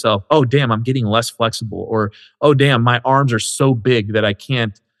say to yourself, oh, damn, I'm getting less flexible, or, oh, damn, my arms are so big that I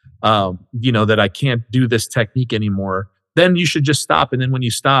can't, that I can't do this technique anymore, then you should just stop. And then when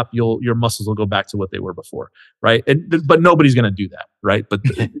you stop, your muscles will go back to what they were before. Right. But nobody's going to do that. Right. But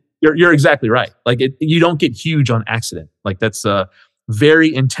you're exactly right. Like you don't get huge on accident. Like that's a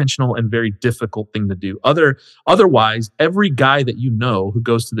very intentional and very difficult thing to do. Otherwise, every guy that who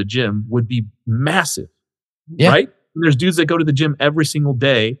goes to the gym would be massive. Yeah. Right? And there's dudes that go to the gym every single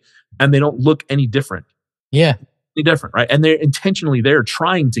day and they don't look any different. Yeah. Any different, right? And they're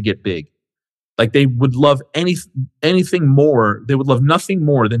trying to get big. Like they would love anything more. They would love nothing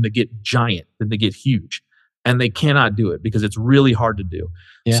more than to get giant, than to get huge. And they cannot do it because it's really hard to do.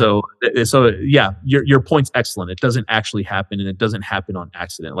 Yeah. So yeah, your point's excellent. It doesn't actually happen, and it doesn't happen on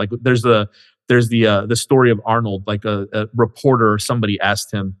accident. Like there's the story of Arnold, like a reporter or somebody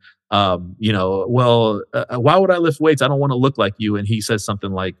asked him, why would I lift weights? I don't want to look like you. And he says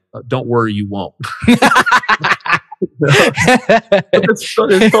something like, don't worry, you won't. It's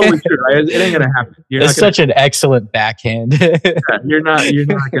totally true. Right? It ain't going to happen. It's such an excellent backhand. You're not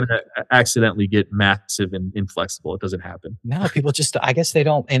going to accidentally get massive and inflexible. It doesn't happen. No, people just, I guess they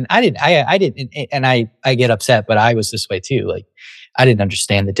don't. And I didn't, and I get upset, but I was this way too. Like I didn't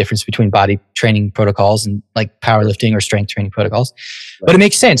understand the difference between body training protocols and like powerlifting or strength training protocols. Right. But it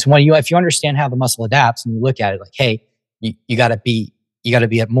makes sense if you understand how the muscle adapts and you look at it like, hey, you got to be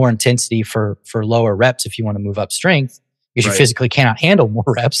at more intensity for lower reps if you want to move up strength because you physically cannot handle more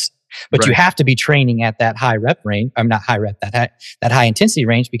reps. But you have to be training at that high rep range. I'm not high rep, that high intensity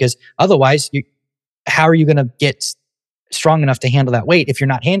range, because otherwise, how are you going to get strong enough to handle that weight if you're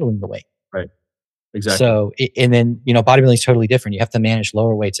not handling the weight? Right. Exactly. So, and then, bodybuilding is totally different. You have to manage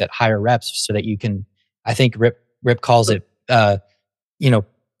lower weights at higher reps so that you can, I think Rip calls it,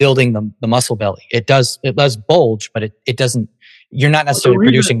 building the muscle belly. It does bulge, but it doesn't, you're not necessarily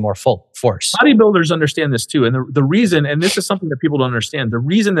producing more full force. Bodybuilders understand this too. And the reason, and this is something that people don't understand, the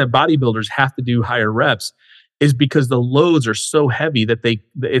reason that bodybuilders have to do higher reps is because the loads are so heavy that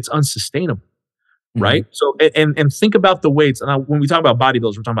it's unsustainable. Right. So, and think about the weights. And when we talk about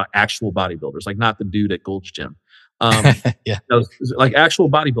bodybuilders, we're talking about actual bodybuilders, like not the dude at Gold's Gym. Yeah. Like actual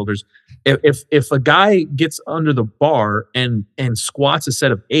bodybuilders. If a guy gets under the bar and squats a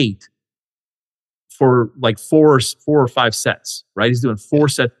set of 8 for like four or 5 sets, right? He's doing 4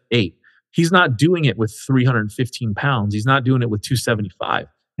 sets of 8. He's not doing it with 315 pounds. He's not doing it with 275.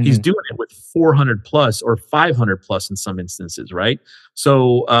 Mm-hmm. He's doing it with 400 plus or 500 plus in some instances, right?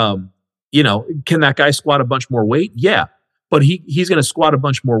 So, can that guy squat a bunch more weight? Yeah. But he's going to squat a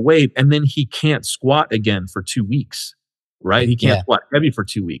bunch more weight and then he can't squat again for 2 weeks, right? He can't squat heavy for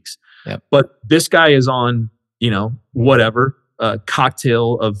 2 weeks. Yep. But this guy is on, whatever,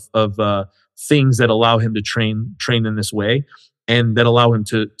 cocktail of things that allow him to train in this way and that allow him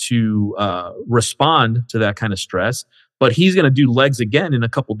to respond to that kind of stress. But he's going to do legs again in a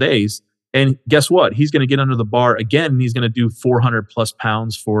couple days. And guess what? He's going to get under the bar again and he's going to do 400 plus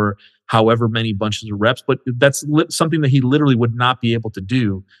pounds for however many bunches of reps. But that's something that he literally would not be able to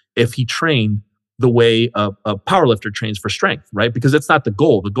do if he trained the way a powerlifter trains for strength, right? Because that's not the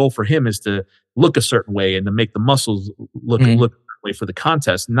goal. The goal for him is to look a certain way and to make the muscles look a certain way for the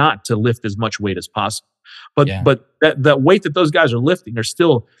contest, not to lift as much weight as possible. But that weight that those guys are lifting are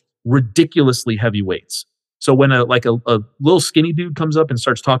still ridiculously heavy weights. So when a little skinny dude comes up and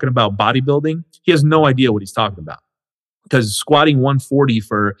starts talking about bodybuilding, he has no idea what he's talking about. because squatting 140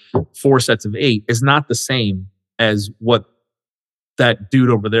 for 4 sets of 8 is not the same as what that dude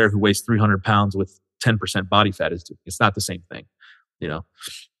over there who weighs 300 pounds with 10% body fat is doing. It's not the same thing, you know?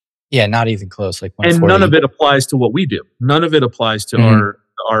 Yeah, not even close. Like, and none of it applies to what we do. None of it applies to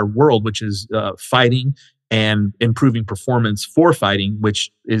our world, which is fighting and improving performance for fighting,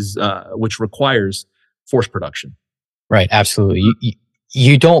 which requires force production. Right. Absolutely.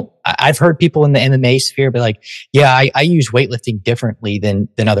 You don't. I've heard people in the MMA sphere be like, "Yeah, I use weightlifting differently than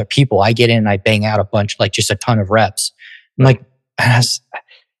other people. I get in and I bang out a bunch, like just a ton of reps." I'm like, as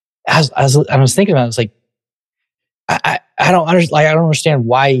I was thinking about it, I was like, I don't understand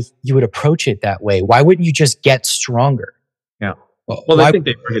why you would approach it that way. Why wouldn't you just get stronger? Yeah. Well, I think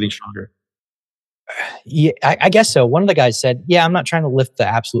they are getting stronger. Yeah, I guess so. One of the guys said, "Yeah, I'm not trying to lift the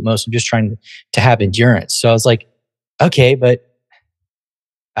absolute most. I'm just trying to have endurance." So I was like, "Okay, but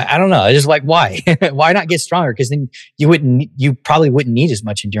I don't know. I just like, why? Why not get stronger? Because then you probably wouldn't need as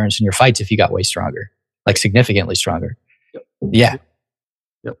much endurance in your fights if you got way stronger, like significantly stronger." Yep. Yeah.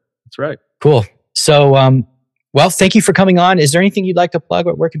 Yep. That's right. Cool. So, well, thank you for coming on. Is there anything you'd like to plug?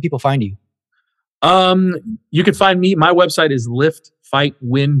 Where can people find you? You can find me. My website is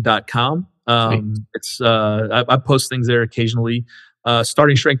liftfightwin.com. I post things there occasionally.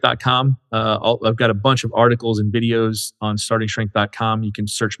 Startingstrength.com. I've got a bunch of articles and videos on startingstrength.com. You can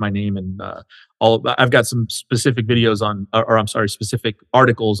search my name and I've got some specific videos specific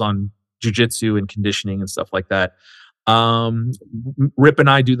articles on jiu-jitsu and conditioning and stuff like that. Rip and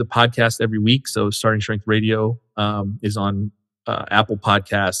I do the podcast every week. So Starting Strength Radio is on Apple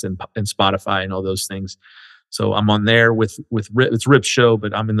Podcasts and Spotify and all those things. So I'm on there with Rip. It's Rip's show,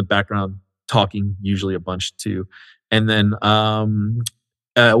 but I'm in the background talking usually a bunch too. And then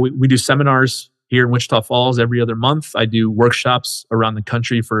we do seminars here in Wichita Falls every other month. I do workshops around the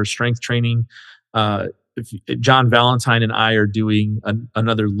country for strength training. John Valentine and I are doing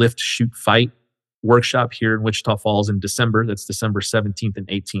another lift, shoot, fight workshop here in Wichita Falls in December. That's December 17th and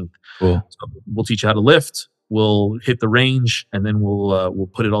 18th. Cool. So we'll teach you how to lift. We'll hit the range, and then we'll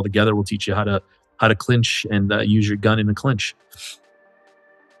put it all together. We'll teach you how to clinch and use your gun in a clinch.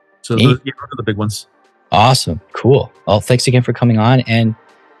 So those are the big ones. Awesome. Cool. Well, thanks again for coming on, and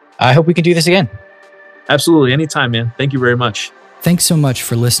I hope we can do this again. Absolutely. Anytime, man. Thank you very much. Thanks so much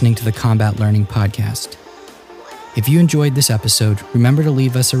for listening to the Combat Learning Podcast. If you enjoyed this episode, remember to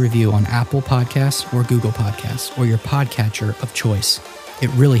leave us a review on Apple Podcasts or Google Podcasts or your podcatcher of choice. It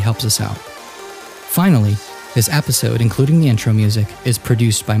really helps us out. Finally, this episode, including the intro music, is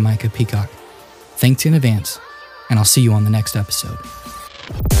produced by Micah Peacock. Thanks in advance, and I'll see you on the next episode.